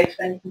selling data,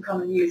 then you can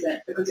come and use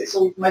it because it's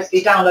all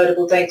mostly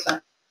downloadable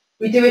data.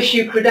 We do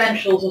issue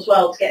credentials as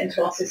well to get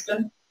into our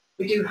system.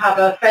 We do have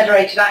a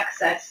federated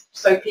access,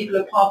 so people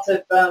who are part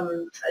of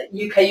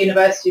UK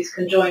universities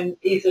can join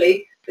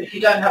easily. But if you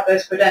don't have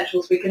those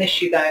credentials, we can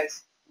issue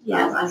those,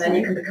 and then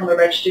you can become a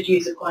registered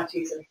user quite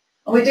easily.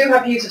 And we do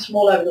have users from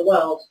all over the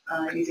world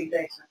using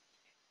data.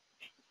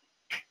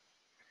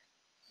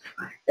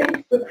 I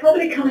think we're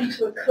probably coming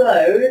to a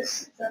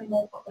close. Is there any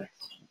more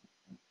questions?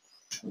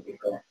 We've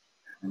got,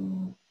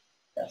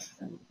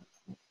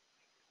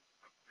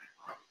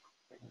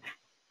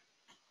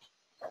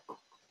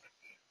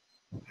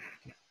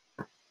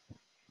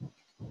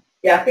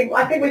 yeah,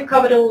 I think we've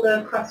covered all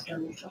the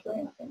questions. I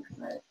think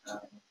so.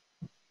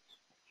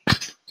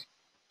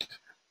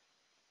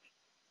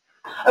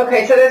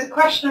 Okay, so there's a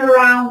question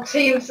around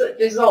teams that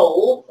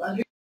dissolve.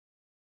 And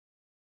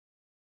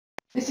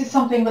this is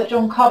something that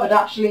John covered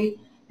actually,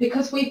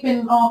 because we've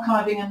been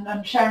archiving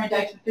and sharing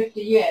data for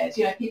 50 years.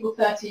 People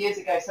 30 years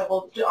ago said,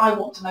 well, I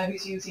want to know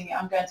who's using it.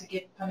 I'm going to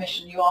give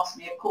permission. You ask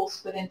me. Of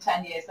course, within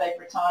 10 years, they've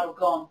retired or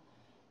gone.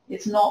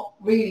 It's not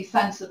really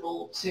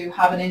sensible to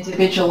have an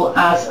individual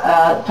as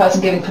a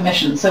person giving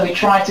permission. So we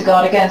try to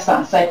guard against that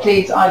and say,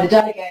 please either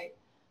delegate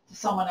to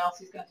someone else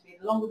who's going to be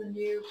longer than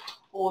you,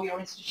 or your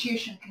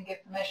institution can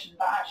give permission.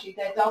 But actually,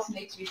 there does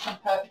need to be some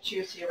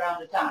perpetuity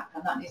around a DAC,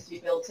 and that needs to be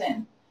built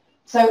in.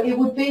 So it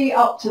would be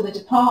up to the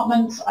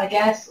department, I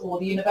guess, or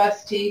the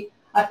university.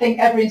 I think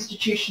every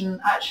institution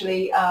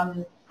actually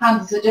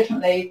handles it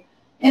differently.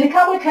 In a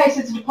couple of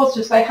cases, the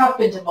depositors, they have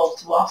been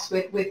devolved to us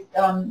with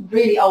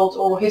really old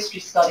oral history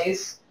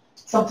studies.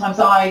 Sometimes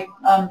I,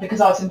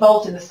 because I was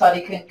involved in the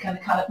study, can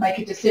kind of make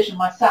a decision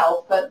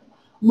myself, but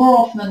more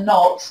often than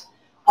not,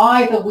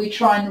 either we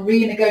try and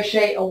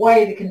renegotiate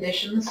away the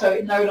conditions so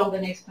it no longer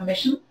needs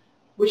permission,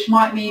 which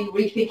might mean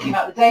rethinking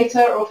about the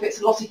data, or if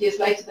it's a lot of years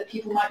later that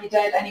people might be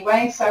dead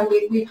anyway. So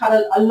we've had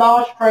a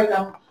large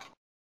program of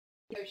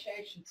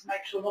negotiation to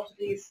make sure a lot of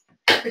these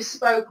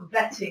bespoke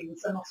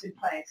vettings are not in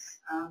place.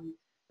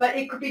 But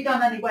it could be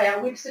done anyway. I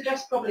would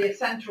suggest probably a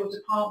central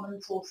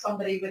department or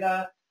somebody with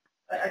a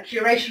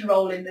curation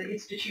role in the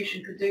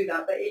institution could do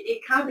that, but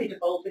it can be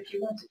devolved if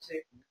you wanted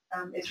to.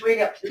 It's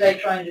really up to the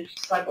data owner to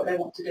decide what they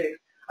want to do.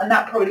 And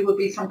that probably would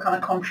be some kind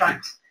of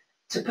contract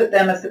to put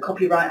them as the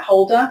copyright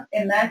holder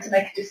in there to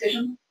make a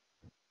decision.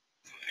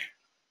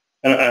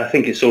 And I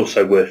think it's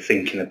also worth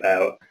thinking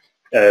about,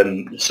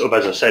 sort of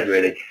as I said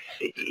really,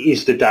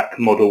 is the DAC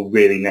model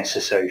really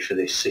necessary for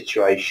this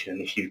situation?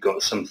 If you've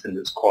got something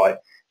that's quite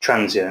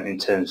transient in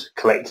terms of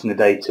collecting the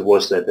data,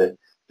 was there the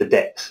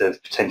depth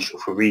of potential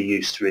for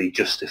reuse to really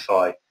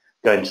justify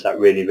go into that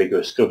really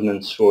rigorous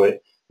governance for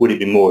it? Would it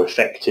be more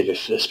effective,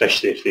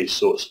 especially if these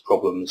sorts of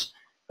problems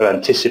are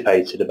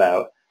anticipated,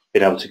 about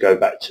being able to go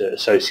back to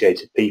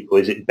associated people?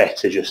 Is it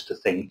better just to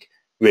think,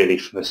 really,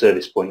 from a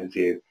service point of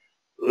view,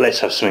 let's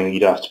have something that you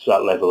don't have to put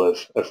that level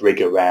of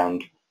rigour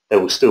around? There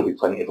will still be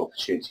plenty of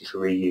opportunity for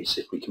reuse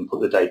if we can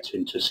put the data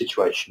into a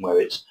situation where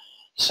it's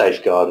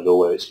safeguarded or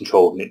where it's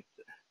controlled. And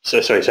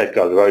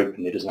safeguarded or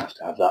open, it doesn't have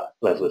to have that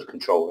level of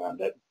control around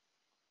it.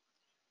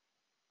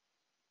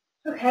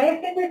 Okay, I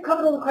think we've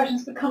covered all the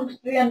questions. We've come to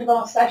the end of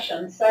our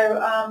session.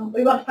 So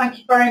we want to thank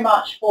you very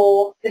much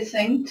for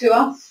listening to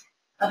us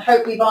and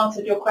hope we've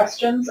answered your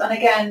questions. And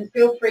again,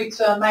 feel free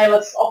to mail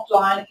us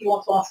offline if you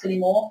want to ask any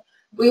more.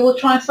 We will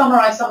try and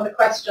summarise some of the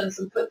questions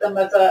and put them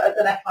as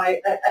an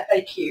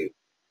FAQ.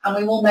 And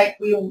we will make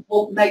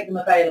them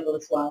available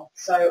as well.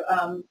 So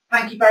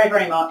thank you very,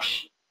 very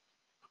much.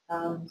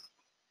 And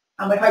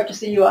we hope to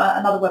see you at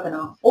another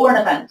webinar or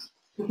an event.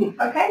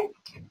 Okay?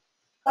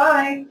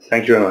 Bye.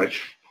 Thank you very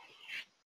much.